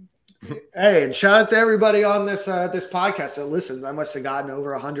Dukes. Hey, and shout out to everybody on this podcast that listens. I must have gotten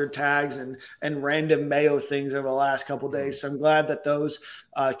over 100 tags and random Mayo things over the last couple of days. So I'm glad that those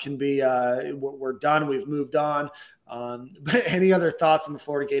can be we're done. We've moved on. But any other thoughts on the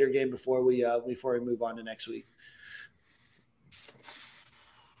Florida Gator game before we move on to next week?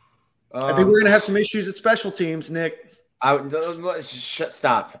 I think we're going to have some issues at special teams, Nick.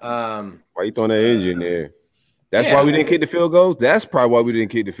 Stop. Why you throwing that edge in there? That's why we didn't kick the field goals? That's probably why we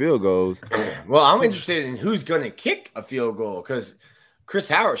didn't kick the field goals. Well, I'm interested in who's going to kick a field goal because Chris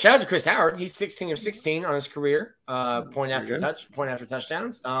Howard, shout out to Chris Howard. He's 16 of 16 on his career, point after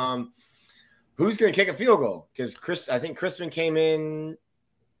touchdowns. Who's going to kick a field goal? Because I think Crispin came in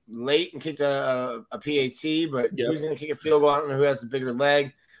late and kicked a PAT, but who's going to kick a field goal? I don't know who has the bigger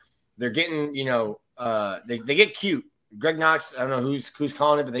leg. They're getting, they get cute. Greg Knox, I don't know who's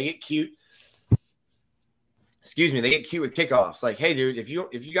calling it, but they get cute. Excuse me, they get cute with kickoffs. Like, hey, dude, if you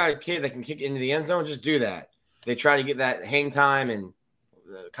got a kid that can kick into the end zone, just do that. They try to get that hang time, and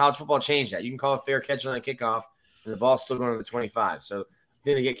college football changed that. You can call a fair catch on a kickoff, and the ball's still going to the 25. So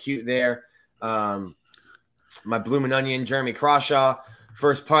then they get cute there. My bloomin' onion, Jeremy Crawshaw,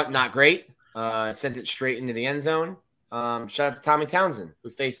 first punt, not great. Sent it straight into the end zone. Shout out to Tommy Townsend,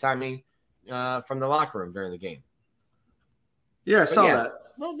 who FaceTimed me from the locker room during the game. Yeah, I saw that.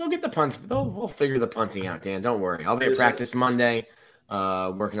 They'll get the punts. We'll figure the punting out, Dan. Don't worry. I'll be at practice Monday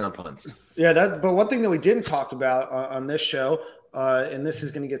working on punts. Yeah, but one thing that we didn't talk about on this show, and this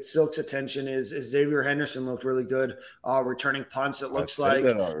is going to get Silk's attention, is Xavier Henderson looked really good returning punts. It looks like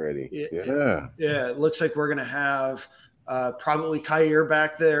that already. It looks like we're going to have probably Kyer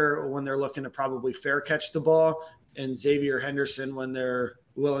back there when they're looking to probably fair catch the ball, and Xavier Henderson when they're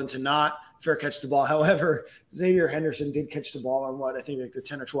willing to not fair catch the ball. However, Xavier Henderson did catch the ball on like the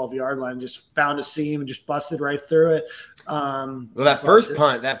 10 or 12 yard line, just found a seam and just busted right through it. Well, that first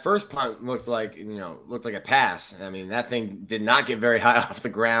punt looked like a pass. I mean, that thing did not get very high off the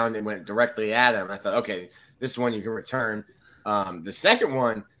ground and went directly at him. I thought, okay, this one you can return. The second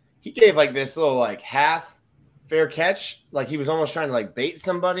one, he gave like this little like half fair catch, like he was almost trying to like bait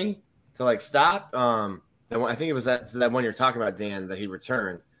somebody to like stop. I think it was that one you're talking about, Dan, that he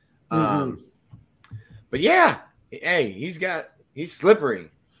returned. But yeah, hey, he's slippery.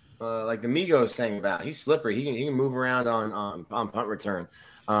 Like the Migos sang about, he's slippery. He can move around on punt return.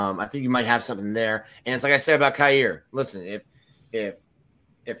 I think you might have something there. And it's like I said about Kyer. Listen, if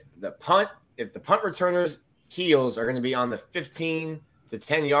the punt returners' heels are going to be on the 15 to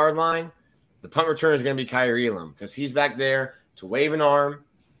 10 yard line, the punt returner is going to be Kyer Elam because he's back there to wave an arm,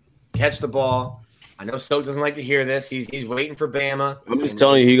 catch the ball. I know Stoke doesn't like to hear this. He's waiting for Bama. I'm just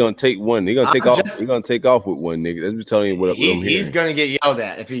telling you, he's gonna take one. He's gonna take off. He's gonna take off with one, nigga. I'm just telling you what I'm hearing. He's gonna get yelled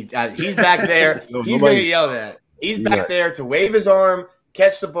at if he's back there. He's gonna get yelled at. He's back there to wave his arm,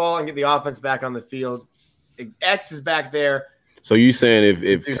 catch the ball, and get the offense back on the field. X is back there. So you saying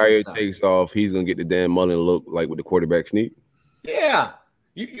if Kyer takes off, he's gonna get the Dan Mullen look like with the quarterback sneak? Yeah.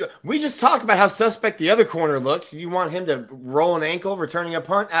 We just talked about how suspect the other corner looks. You want him to roll an ankle returning a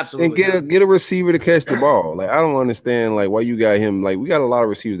punt? Absolutely. And get a receiver to catch the ball. Like I don't understand like why you got him. Like we got a lot of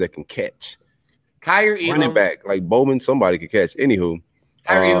receivers that can catch. Kyer Elam, running back like Bowman, somebody could catch. Anywho,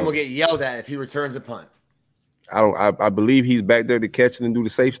 Kyer Elam will get yelled at if he returns a punt. I believe he's back there to catch it and do the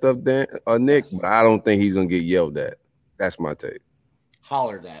safe stuff, Dan, Nick. Yes. But I don't think he's gonna get yelled at. That's my take.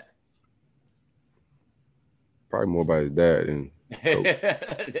 Hollered at. Probably more by his dad and.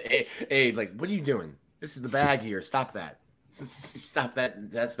 Hey, like, what are you doing? This is the bag here. Stop that. Stop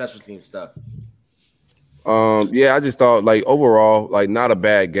that special team stuff. Yeah, I just thought like overall, like not a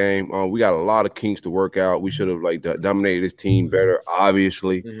bad game. We got a lot of kinks to work out. We should have like dominated this team better,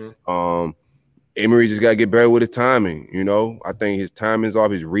 obviously. Emory just gotta get better with his timing. I think his timing's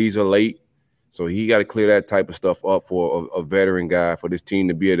off, his reads are late. So he got to clear that type of stuff up for a veteran guy. For this team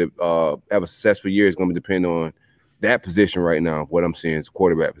to be able to have a successful year is gonna depend on that position right now. What I'm seeing is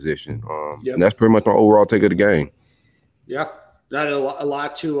quarterback position. And that's pretty much my overall take of the game. Yeah, not a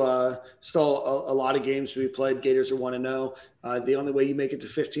lot to still a lot of games to be played. Gators are 1-0. The only way you make it to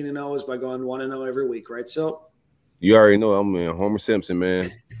 15-0 is by going 1-0 every week, right? So you already know I'm Homer Simpson,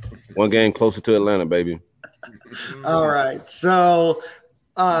 man. One game closer to Atlanta, baby. All right, so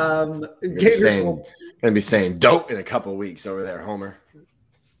Gators gonna be saying dope in a couple of weeks over there, Homer.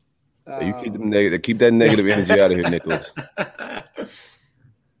 You keep them negative. Keep that negative energy out of here, Nicholas.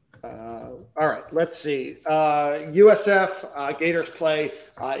 All right, let's see. USF Gators play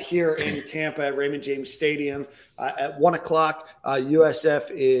here in Tampa at Raymond James Stadium at 1:00.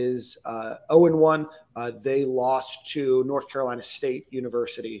 USF is 0-1. They lost to North Carolina State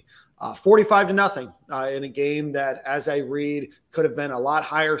University 45-0 in a game that, as I read, could have been a lot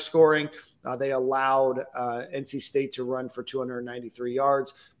higher scoring. They allowed NC State to run for 293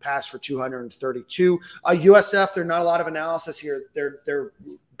 yards, pass for 232. USF, there's not a lot of analysis here. They're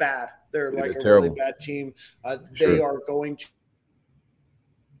bad. They're like a really bad team. They are going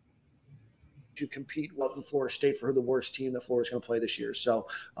to compete in Florida State for the worst team that Florida's going to play this year. So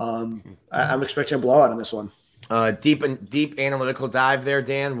I'm expecting a blowout in this one. Deep analytical dive there,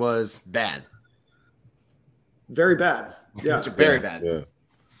 Dan, was bad. Very bad. Yeah, very bad. Yeah.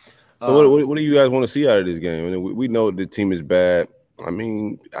 So what do you guys want to see out of this game? I mean, we know the team is bad. I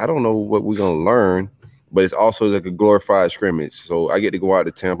mean, I don't know what we're going to learn, but it's also like a glorified scrimmage. So I get to go out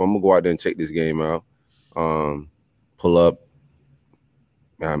to Tampa. I'm going to go out there and check this game out, pull up.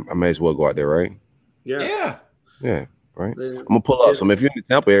 I may as well go out there, right? Yeah, right? I'm going to pull up. So if you're in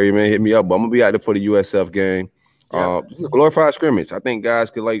the Tampa area, man, hit me up. But I'm going to be out there for the USF game. It's a glorified scrimmage. I think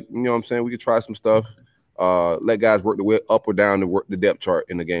guys could, like, you know what I'm saying? We could try some stuff. Let guys work the way up or down to work the depth chart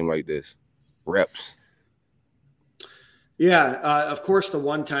in a game like this. Reps. Yeah, of course, the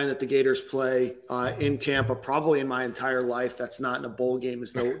one time that the Gators play in Tampa, probably in my entire life, that's not in a bowl game,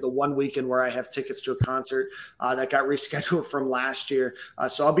 is the one weekend where I have tickets to a concert that got rescheduled from last year.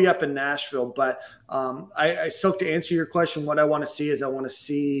 So I'll be up in Nashville. But I still, to answer your question, what I want to see is I want to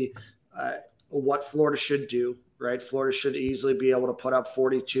see what Florida should do. Right, Florida should easily be able to put up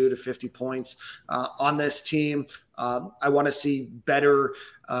 42 to 50 points on this team. I want to see better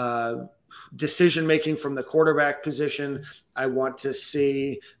decision-making from the quarterback position. I want to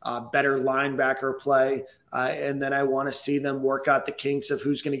see better linebacker play. And then I want to see them work out the kinks of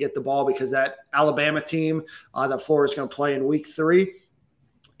who's going to get the ball, because that Alabama team that Florida's going to play in week 3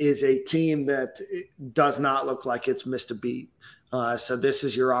 is a team that does not look like it's missed a beat. So this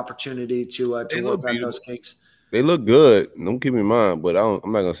is your opportunity to work on those kinks. They look good. Don't keep in mind, but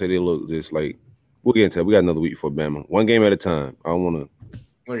I'm not gonna say they look just like. We'll get into it. We got another week for Bama. One game at a time. I don't want to.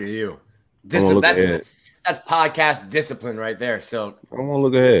 Look at you. That's podcast discipline right there. So I don't want to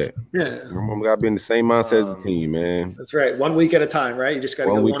look ahead. Yeah. I'm gotta be in the same mindset as the team, man. That's right. 1 week at a time, right? You just gotta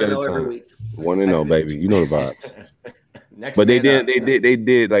go 1-0 every week. 1-0, baby. You know the vibes. But they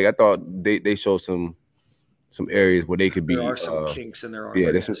did. Like I thought they showed some areas where they could be. There are some kinks in their armor.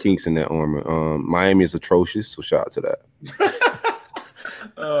 Yeah, there's some kinks in that armor. Miami is atrocious, so shout out to that.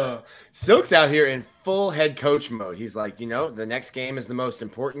 Silk's out here in full head coach mode. He's like, the next game is the most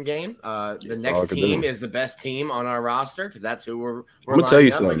important game. The next team is the best team on our roster because that's who we're I'm gonna tell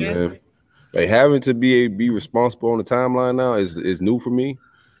you something, man. Like having to be responsible on the timeline now is new for me.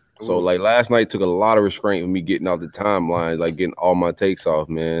 So like last night took a lot of restraint with me getting out the timeline, like getting all my takes off,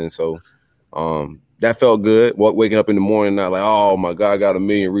 man. So that felt good. Waking up in the morning, not like, oh my God, I got 1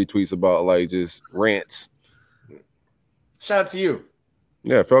 million retweets about like just rants. Shout out to you.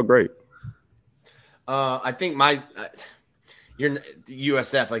 Yeah, it felt great. I think your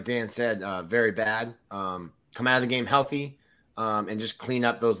USF, like Dan said, very bad. Come out of the game healthy, and just clean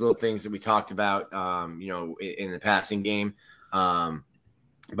up those little things that we talked about, in the passing game.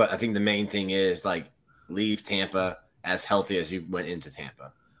 But I think the main thing is like leave Tampa as healthy as you went into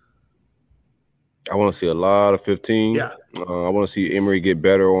Tampa. I want to see a lot of 15. Yeah. I want to see Emory get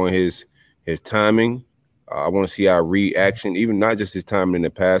better on his timing. I want to see our read action, even not just his timing in the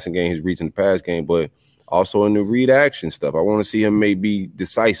passing game, his reads in the pass game, but also in the read action stuff. I want to see him maybe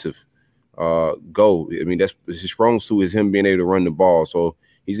decisive. Go. I mean, that's his strong suit is him being able to run the ball. So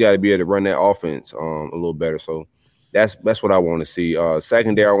he's got to be able to run that offense a little better. So that's what I want to see.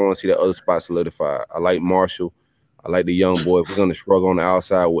 Secondary, I want to see the other spot solidified. I like Marshall. I like the young boy. If we're going to struggle on the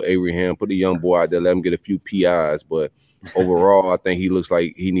outside with Abraham, put the young boy out there, let him get a few PIs. But overall, I think he looks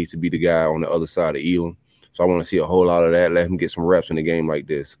like he needs to be the guy on the other side of Elam. So I want to see a whole lot of that. Let him get some reps in a game like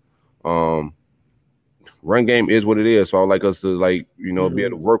this. Run game is what it is. So I like us to be able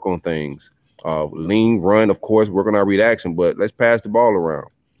to work on things. Lean, run, of course, work on our read action, but let's pass the ball around.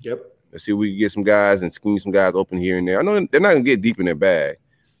 Yep. Let's see if we can get some guys and scheme some guys open here and there. I know they're not going to get deep in their bag.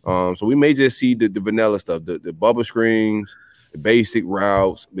 So we may just see the vanilla stuff, the bubble screens, the basic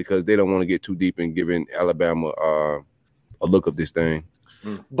routes, because they don't want to get too deep in giving Alabama a look of this thing.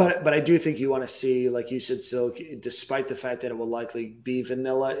 But I do think you want to see, like you said, Silk, despite the fact that it will likely be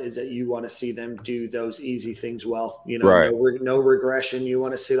vanilla, is that you want to see them do those easy things well. Right. No regression. You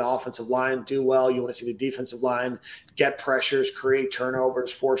want to see the offensive line do well. You want to see the defensive line get pressures, create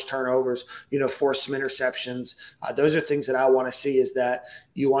turnovers, force turnovers, force some interceptions. Those are things that I want to see, is that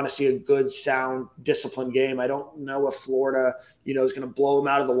you want to see a good, sound, disciplined game. I don't know if Florida, is going to blow them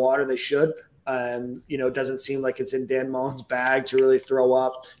out of the water. They should. It doesn't seem like it's in Dan Mullen's bag to really throw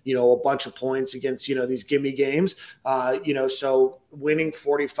up, a bunch of points against, these gimme games. So winning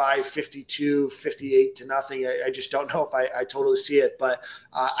 45, 52, 58 to nothing, I just don't know if I totally see it. But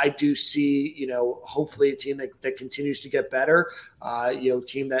I do see, hopefully a team that continues to get better,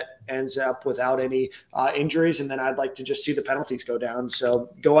 team that ends up without any injuries. And then I'd like to just see the penalties go down. So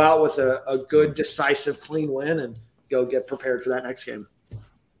go out with a good, decisive, clean win and go get prepared for that next game.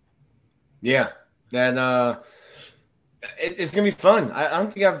 Yeah, and it's gonna be fun. I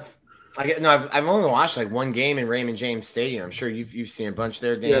don't think I've only watched like one game in Raymond James Stadium. I'm sure you've seen a bunch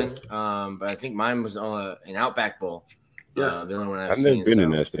there, Dan. Yeah. But I think mine was on an Outback Bowl. Yeah, the only one I've never been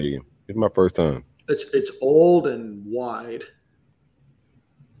in that stadium. It's my first time. It's old and wide.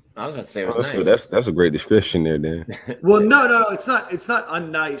 I was about to say it was nice. That's a great description there, Dan. Well, no, it's not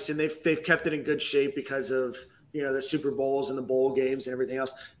unnice, and they've kept it in good shape because of the Super Bowls and the bowl games and everything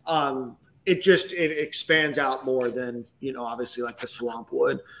else. It expands out more than, obviously like the Swamp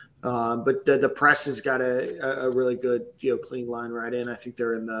would. But the press has got a really good, clean line right in. I think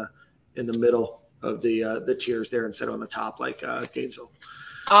they're in the middle of the tiers there instead of on the top like Gainesville.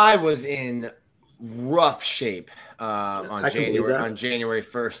 I was in rough shape on January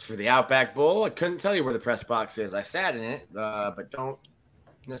 1st for the Outback Bowl. I couldn't tell you where the press box is. I sat in it, but don't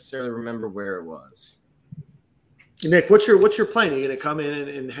necessarily remember where it was. Nick, what's your plan? Are you going to come in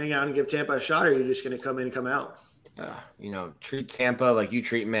and hang out and give Tampa a shot, or are you just going to come in and come out? Treat Tampa like you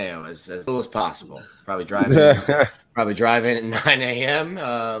treat Mayo, as little as possible. Probably drive in at 9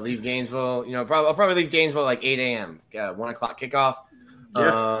 a.m. Leave Gainesville. I'll probably leave Gainesville like 8 a.m. 1 o'clock kickoff.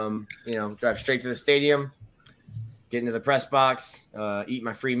 Yeah. Drive straight to the stadium, get into the press box, eat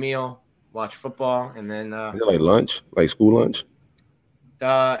my free meal, watch football, and then is it like lunch, like school lunch?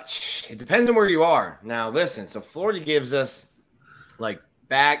 It depends on where you are. Now, listen. So Florida gives us like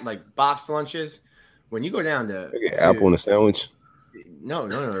boxed lunches. When you go down to apple and a sandwich. No.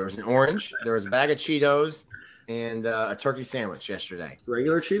 There was an orange. There was a bag of Cheetos and a turkey sandwich yesterday.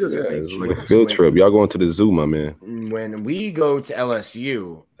 Regular Cheetos or Yeah, baked it's like a Cheetos? field trip. Y'all going to the zoo, my man. When we go to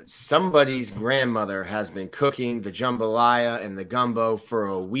LSU, somebody's grandmother has been cooking the jambalaya and the gumbo for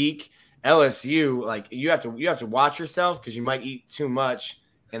a week. LSU, like you have to watch yourself because you might eat too much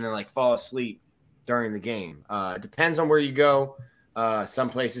and then like fall asleep during the game. It depends on where you go.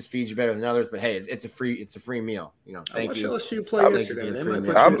 Some places feed you better than others, but hey, it's a free meal. Thank you. LSU play yesterday. They might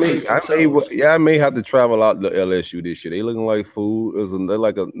put I you to sleep themselves. I may have to travel out to LSU this year. They looking like food. They're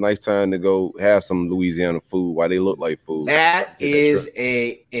like a nice time to go have some Louisiana food. Why they look like food? That is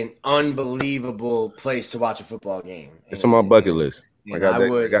an unbelievable place to watch a football game. It's on my bucket list. I got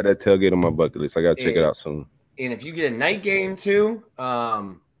that tailgate on my bucket list. I got to check it out soon. And if you get a night game too,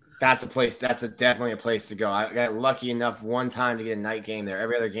 that's a place. That's definitely a place to go. I got lucky enough one time to get a night game there.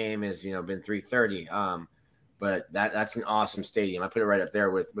 Every other game has been 3:30. But that's an awesome stadium. I put it right up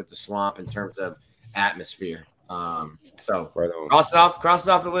there with the Swamp in terms of atmosphere. So right on. Cross it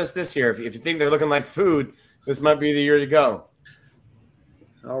off the list this year. If you think they're looking like food, this might be the year to go.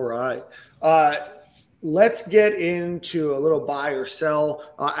 All right. Let's get into a little buy or sell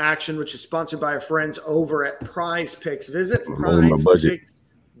action, which is sponsored by our friends over at Prize Picks. Visit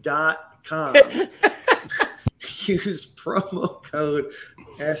prizepicks.com. Use promo code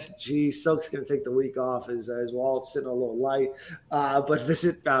SG. Soak's going to take the week off. His wallet's sitting a little light. But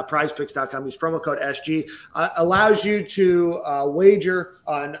visit prizepicks.com. Use promo code SG. Allows you to wager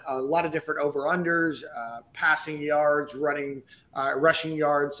on a lot of different over-unders, passing yards, rushing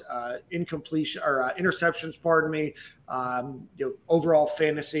yards, incompletion or interceptions, pardon me. Overall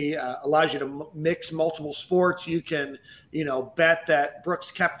fantasy allows you to mix multiple sports. You can, bet that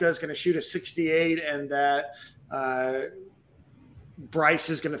Brooks Koepka is going to shoot a 68 and that Bryce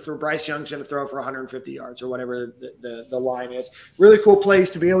Young's going to throw for 150 yards or whatever the line is. Really cool place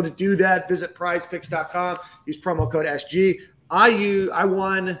to be able to do that. Visit prizepicks.com. Use promo code SG. I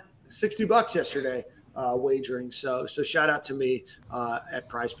won $60 yesterday wagering. So shout out to me at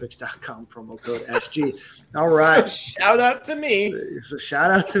prizepicks.com, promo code SG. All right. Shout out to me. So shout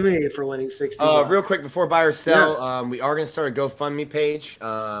out to me for winning $60. Real quick before buy or sell, we are going to start a GoFundMe page.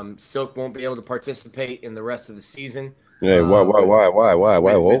 Silk won't be able to participate in the rest of the season. Yeah, why? With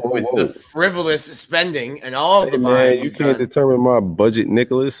the frivolous spending and all of the buying. Man, you can't determine my budget,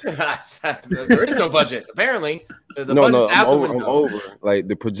 Nicholas. There is no budget, apparently. I'm over. Like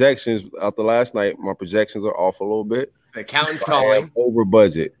the projections after last night, my projections are off a little bit. The accountant's calling over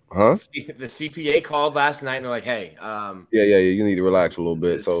budget, huh? The CPA called last night and they're like, "Hey, you need to relax a little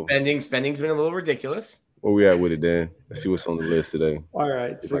bit." So spending's been a little ridiculous. Where we at with it, Dan? Let's see what's on the list today. All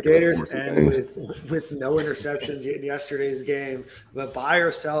right. So the Gators end with no interceptions in yesterday's game. But buy or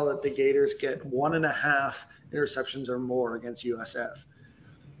sell that the Gators get 1.5 interceptions or more against USF.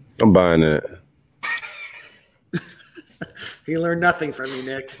 I'm buying that. He learned nothing from you,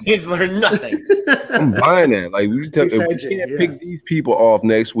 Nick. He's learned nothing. I'm buying that. Like we can't pick these people off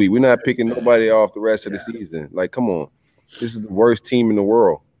next week. We're not picking nobody off the rest of the season. Like, come on. This is the worst team in the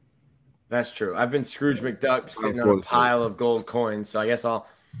world. That's true. I've been Scrooge McDuck sitting on a pile of gold coins, so I guess I'll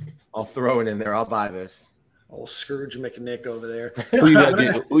throw it in there. I'll buy this. Old Scrooge McNick over there. Who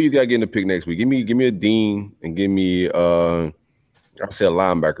you got getting the pick next week? Give me a Dean and give me I'll say a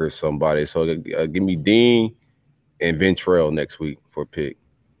linebacker or somebody. So give me Dean and Ventrell next week for a pick.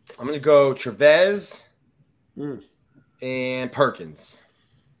 I'm gonna go Trevez and Perkins.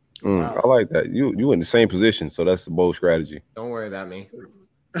 Wow. I like that. You in the same position, so that's the bold strategy. Don't worry about me.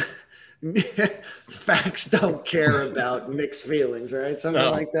 Facts don't care about Nick's feelings, right? Something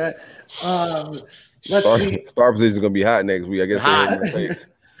like that. Star position is gonna be hot next week. I guess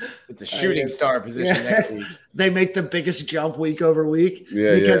it's a shooting star position next week. They make the biggest jump week over week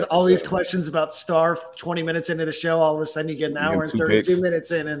because all these questions about Star 20 minutes into the show, all of a sudden you get an hour and 32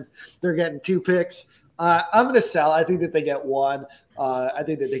 minutes in, and they're getting 2 picks. I'm going to sell. I think that they get 1. I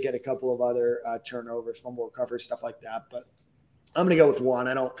think that they get a couple of other turnovers, fumble recovery, stuff like that, but I'm going to go with 1.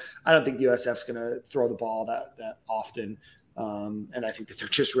 I don't think USF's going to throw the ball that often, and I think that they're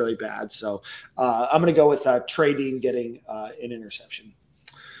just really bad. So I'm going to go with Trey Dean getting an interception.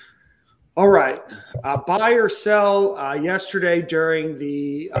 All right, buy or sell. Yesterday during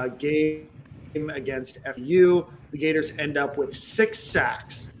the game against FU, the Gators end up with 6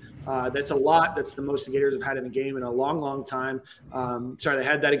 sacks. That's a lot. That's the most the Gators have had in a game in a long, long time. They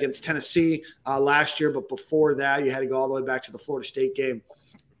had that against Tennessee last year, but before that, you had to go all the way back to the Florida State game.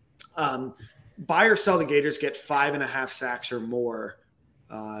 Buy or sell the Gators get 5.5 sacks or more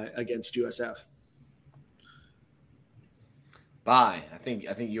against USF. Buy. I think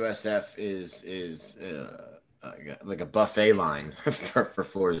USF is like a buffet line for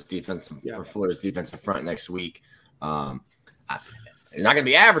Florida's defense Yeah. for Florida's defensive front next week. You're not going to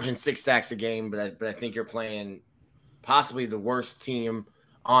be averaging 6 sacks a game, but I think you're playing possibly the worst team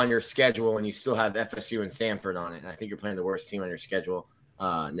on your schedule, and you still have FSU and Stanford on it. And I think you're playing the worst team on your schedule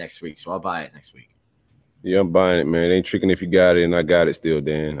next week, so I'll buy it next week. Yeah, I'm buying it, man. It ain't tricking if you got it, and I got it still,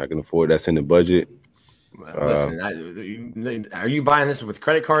 Dan. I can afford that's in the budget. Listen, are you buying this with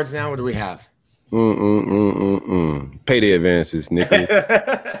credit cards now? What do we have? Payday advances, Nicky.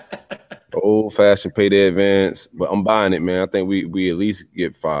 Old-fashioned payday advance, but I'm buying it, man. I think we at least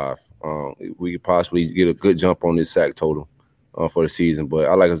get 5. We could possibly get a good jump on this sack total for the season, but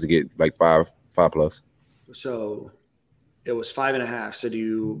I like us to get like 5 plus. So it was 5.5. So do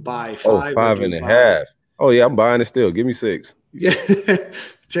you buy 5? Oh, 5.5. Oh yeah, I'm buying it still. Give me 6. Yeah,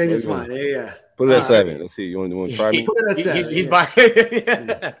 change his mind. Yeah. Put it at 7. Let's see. You want to try me? Put it at 7. He's buying.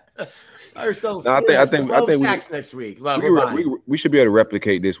 I think sacks next week. We should be able to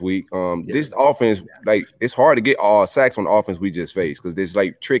replicate this week. This offense, like it's hard to get all sacks on the offense we just faced because it's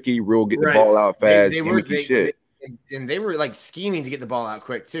like tricky, real get the ball out fast. They were like scheming to get the ball out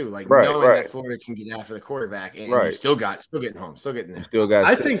quick too, like knowing that Florida can get after the quarterback, and you still getting home, still getting there. Still got.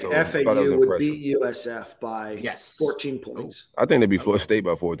 I think FAU would beat USF by 14 points. I think they'd be Florida State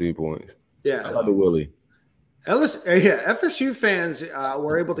by 14 points. Yeah, I love the Willie. FSU fans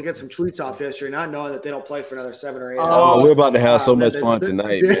were able to get some tweets off yesterday, not knowing that they don't play for another 7 or 8 hours. Oh, we're about to have so much fun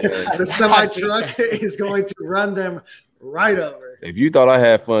tonight, man. The semi-truck is going to run them right over. If you thought I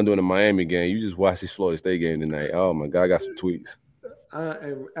had fun doing the Miami game, you just watched this Florida State game tonight. Oh, my God, I got some tweets.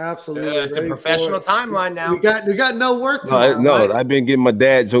 Absolutely. It's a professional timeline now. We got no work tomorrow. No, I've been getting my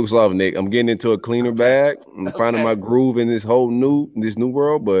dad jokes off, Nick. I'm getting into a cleaner bag. I'm finding my groove in this whole new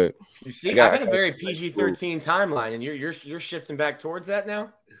world, but you see, I've had a very PG-13 timeline, and you're shifting back towards that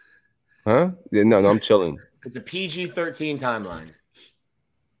now? Huh? Yeah, no, I'm chilling. It's a PG-13 timeline.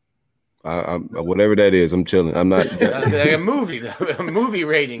 Whatever that is, I'm chilling. I'm not like a movie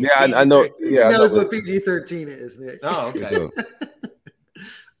rating. Yeah, I know. Yeah, he knows what PG-13 is, Nick. Oh, okay. So,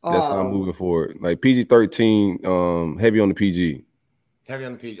 that's how I'm moving forward. Like PG-13, heavy on the PG. Heavy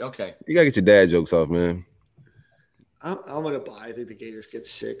on the PG. Okay. You gotta get your dad jokes off, man. I'm going to buy. I think the Gators get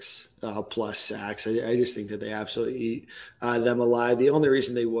 6 plus sacks. I just think that they absolutely eat them alive. The only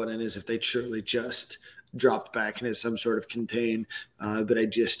reason they wouldn't is if they truly just dropped back into some sort of contain. But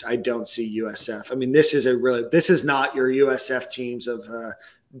I don't see USF. I mean, this is not your USF teams of a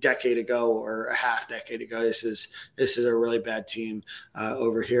decade ago or a half decade ago. This is a really bad team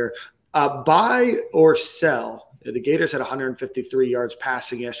over here. Buy or sell. The Gators had 153 yards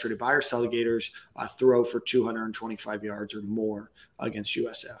passing yesterday. Buy or sell the Gators throw for 225 yards or more against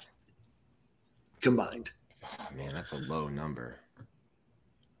USF combined. Oh, man, that's a low number.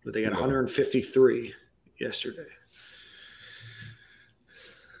 But they got 153 yesterday.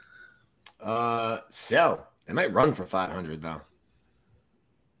 Sell. They might run for 500 though.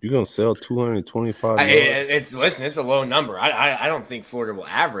 You're gonna sell 225 yards? It's a low number. I don't think Florida will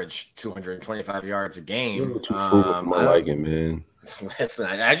average 225 yards a game. You're too frugal for my liking, man. Listen,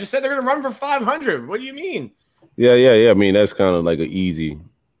 I just said they're gonna run for 500. What do you mean? Yeah. I mean, that's kind of like an easy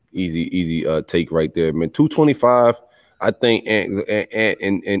take right there, man. 225. I think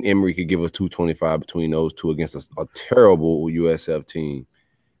and Emory could give us 225 between those two against a terrible USF team.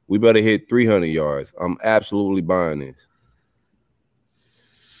 We better hit 300 yards. I'm absolutely buying this.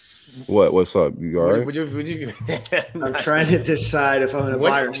 What's up? You all right? I'm trying to decide if I'm going to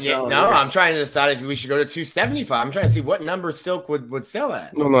buy or sell. No, I'm trying to decide if we should go to 275. I'm trying to see what number Silk would sell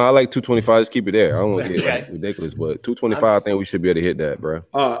at. No, I like 225. Just keep it there. I don't want to get ridiculous, but 225, I think we should be able to hit that, bro.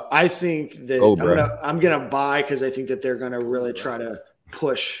 I think that I'm gonna buy because I think that they're gonna really try to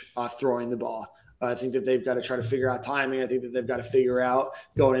push throwing the ball. I think that they've got to try to figure out timing. I think that they've got to figure out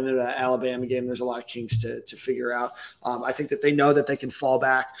going into the Alabama game. There's a lot of kinks to figure out. I think that they know that they can fall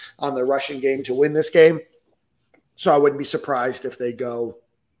back on the rushing game to win this game. So I wouldn't be surprised if they go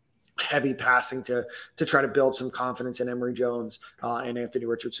heavy passing to try to build some confidence in Emory Jones and Anthony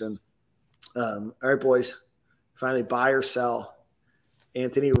Richardson. All right, boys, finally buy or sell.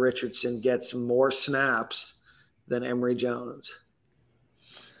 Anthony Richardson gets more snaps than Emory Jones.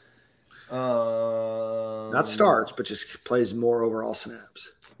 Not starts, but just plays more overall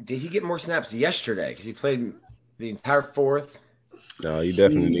snaps. Did he get more snaps yesterday? Because he played the entire fourth. No, he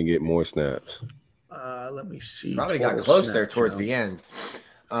definitely didn't get more snaps. Let me see. Probably got close there towards the end.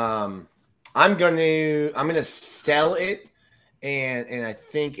 I'm gonna sell it, and I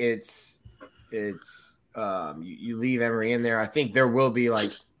think it's you leave Emory in there. I think there will be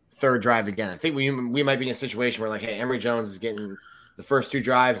like third drive again. I think we might be in a situation where like, hey, Emory Jones is getting the first 2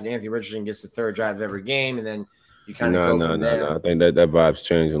 drives, and Anthony Richardson gets the 3rd drive of every game, and then you kind of go from there. No. I think that vibe's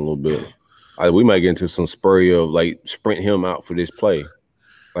changing a little bit. We might get into some spurry of like sprint him out for this play,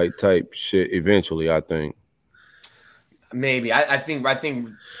 like type shit eventually. I think maybe I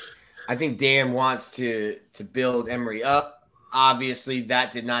think Dan wants to build Emory up. Obviously,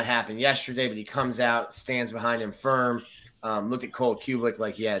 that did not happen yesterday, but he comes out, stands behind him firm. Looked at Cole Kubelik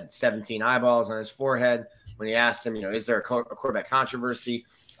like he had 17 eyeballs on his forehead when he asked him, is there a quarterback controversy?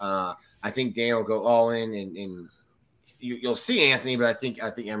 I think Dan will go all in, and you'll see Anthony, but I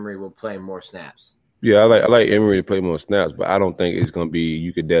think Emory will play more snaps. Yeah, I like Emory to play more snaps, but I don't think it's gonna be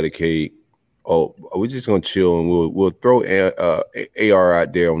you could dedicate. Oh, we're just gonna chill and we'll throw AR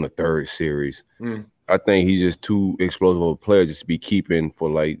out there on the 3rd series. I think he's just too explosive of a player just to be keeping for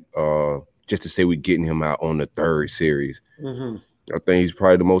like just to say we're getting him out on the 3rd series. Mm-hmm. I think he's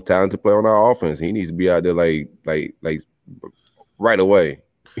probably the most talented player on our offense. He needs to be out there like right away.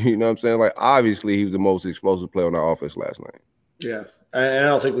 You know what I'm saying? Like obviously he was the most explosive player on our offense last night. Yeah, and I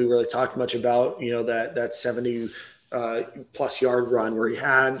don't think we really talked much about that 70 plus yard run where he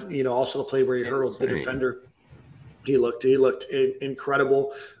had also the play where he hurdled the defender. He looked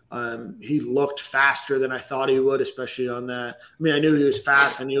incredible. He looked faster than I thought he would, especially on that. I mean, I knew he was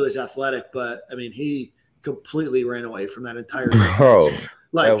fast. I knew he was athletic, but I mean, he completely ran away from that entire defense.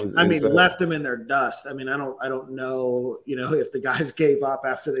 Left them in their dust. I mean, I don't know, if the guys gave up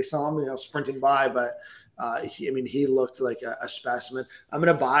after they saw him, sprinting by, but he looked like a specimen. I'm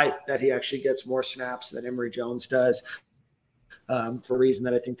going to buy that he actually gets more snaps than Emory Jones does. For a reason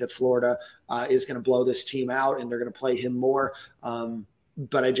that I think that Florida is going to blow this team out and they're going to play him more.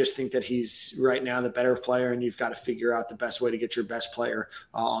 But I just think that he's right now the better player, and you've got to figure out the best way to get your best player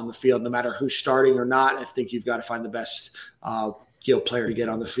on the field, no matter who's starting or not. I think you've got to find the best player to get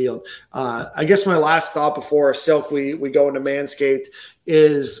on the field. I guess my last thought before Silk we go into Manscaped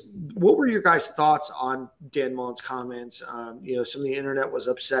is, what were your guys' thoughts on Dan Mullen's comments? Some of the internet was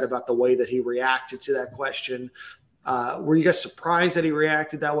upset about the way that he reacted to that question. Were you guys surprised that he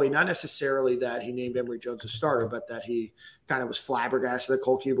reacted that way? Not necessarily that he named Emory Jones a starter, but that he kind of was flabbergasted that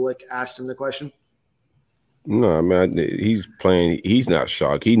Cole Kubelik asked him the question. No, I mean, he's playing. He's not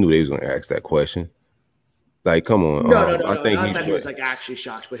shocked. He knew they was going to ask that question. Like, come on. No. I think not that he was like actually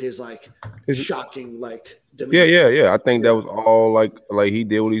shocked, but his shocking demeanor. Yeah. I think that was all like he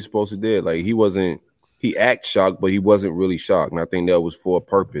did what he's supposed to do. Like he acted shocked, but he wasn't really shocked. And I think that was for a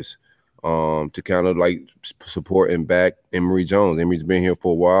purpose. To kind of like support and back Emory Jones. Emory's been here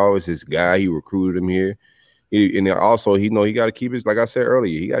for a while. It's his guy. He recruited him here. He got to keep his, like I said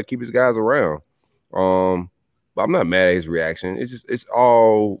earlier, he got to keep his guys around. But I'm not mad at his reaction. It's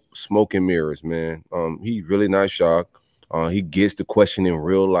all smoke and mirrors, man. He's really not shocked. He gets the question in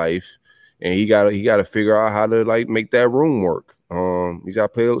real life, and he got to figure out how to like make that room work. He's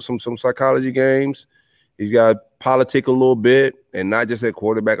got to play some psychology games. He's got to politic a little bit, and not just at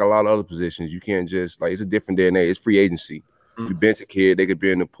quarterback, a lot of other positions. You can't just it's a different day and age. It's free agency. You bench a kid, they could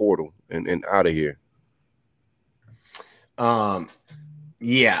be in the portal and out of here. I'm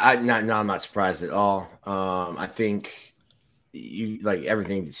not surprised at all. I think you like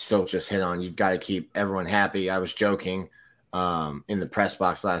everything Silk just hit on. You've got to keep everyone happy. I was joking in the press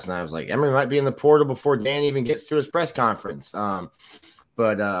box last night. I was like, Emory might be in the portal before Dan even gets to his press conference.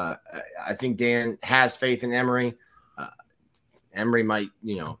 But I think Dan has faith in Emory. Emory might,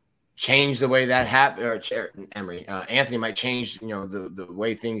 change the way that happened. Or Anthony might change, the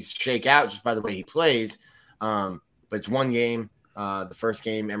way things shake out just by the way he plays. But it's one game. The first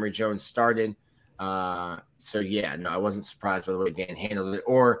game, Emory Jones started. I wasn't surprised by the way Dan handled it,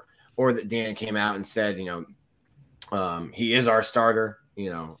 or that Dan came out and said, he is our starter.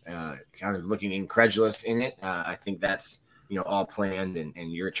 Kind of looking incredulous in it. I think that's all planned,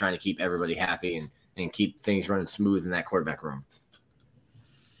 and you're trying to keep everybody happy and keep things running smooth in that quarterback room.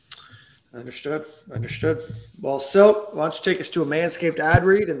 Understood. Well, Silk, why don't you take us to a Manscaped ad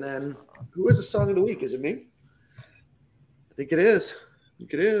read, and then who is the song of the week? Is it me? I think it is.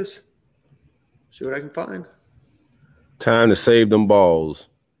 See what I can find. Time to save them balls.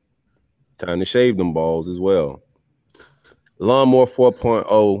 Time to shave them balls as well. Lawnmower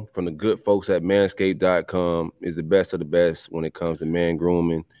 4.0 from the good folks at manscaped.com is the best of the best when it comes to man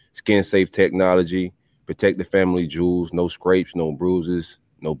grooming, skin-safe technology, protect the family jewels, no scrapes, no bruises,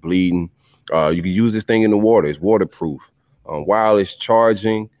 no bleeding. You can use this thing in the water. It's waterproof. Wireless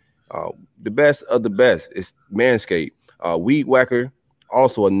charging. The best of the best. It's Manscaped. Weed Whacker,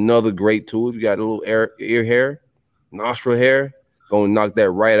 also another great tool. If you got a little ear hair, nostril hair, go and knock that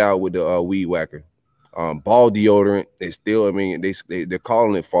right out with the Weed Whacker. Ball deodorant. They're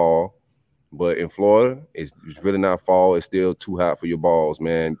calling it fall. But in Florida, it's really not fall. It's still too hot for your balls,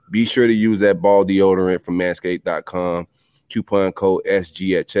 man. Be sure to use that ball deodorant from manscaped.com. Coupon code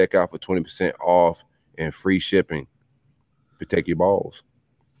SG at checkout for 20% off and free shipping. Protect your balls.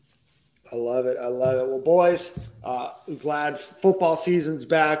 I love it. I love it. Well, boys, I'm glad football season's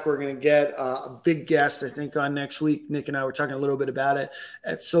back. We're going to get a big guest, I think, on next week. Nick and I were talking a little bit about it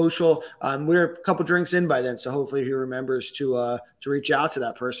at social. We're a couple drinks in by then, so hopefully he remembers to reach out to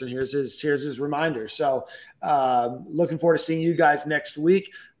that person. Here's his reminder. So looking forward to seeing you guys next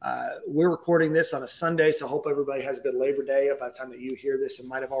week. We're recording this on a Sunday, so hope everybody has a good Labor Day. By the time that you hear this, it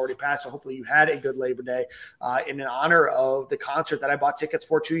might have already passed. So hopefully you had a good Labor Day in honor of the concert that I bought tickets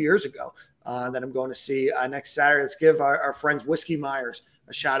for 2 years ago that I'm going to see next Saturday. Let's give our friends Whiskey Myers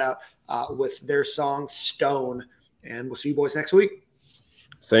a shout out with their song Stone. And we'll see you boys next week.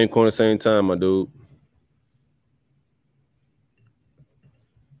 Same corner, same time, my dude.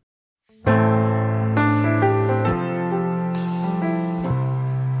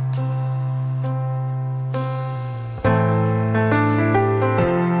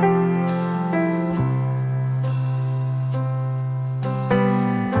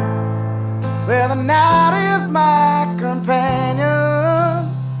 Well, the night is my companion,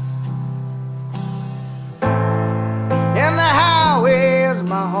 and the highway is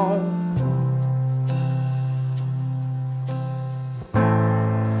my home.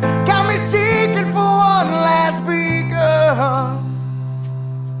 Got me seeking for one last beacon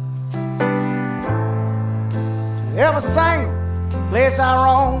to every single place I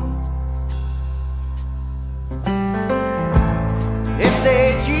roam. They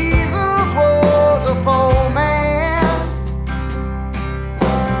say Jesus was a poor man.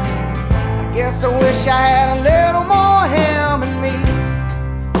 I guess I wish I had a little more him in me.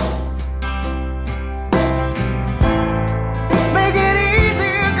 Make it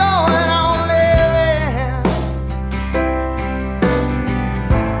easier going on living.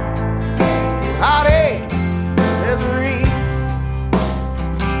 Heartache, misery.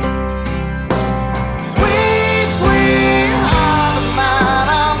 Sweet, sweet heart of mine,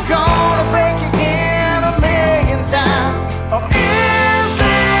 I'm gonna break again 1,000,000 times. Or is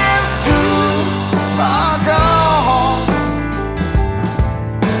this too far gone?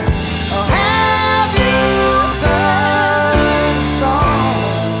 Or have you turned stone?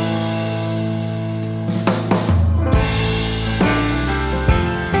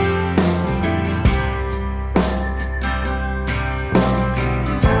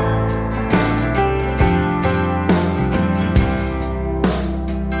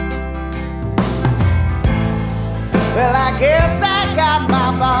 Well, I guess I got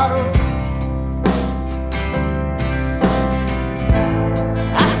my bottle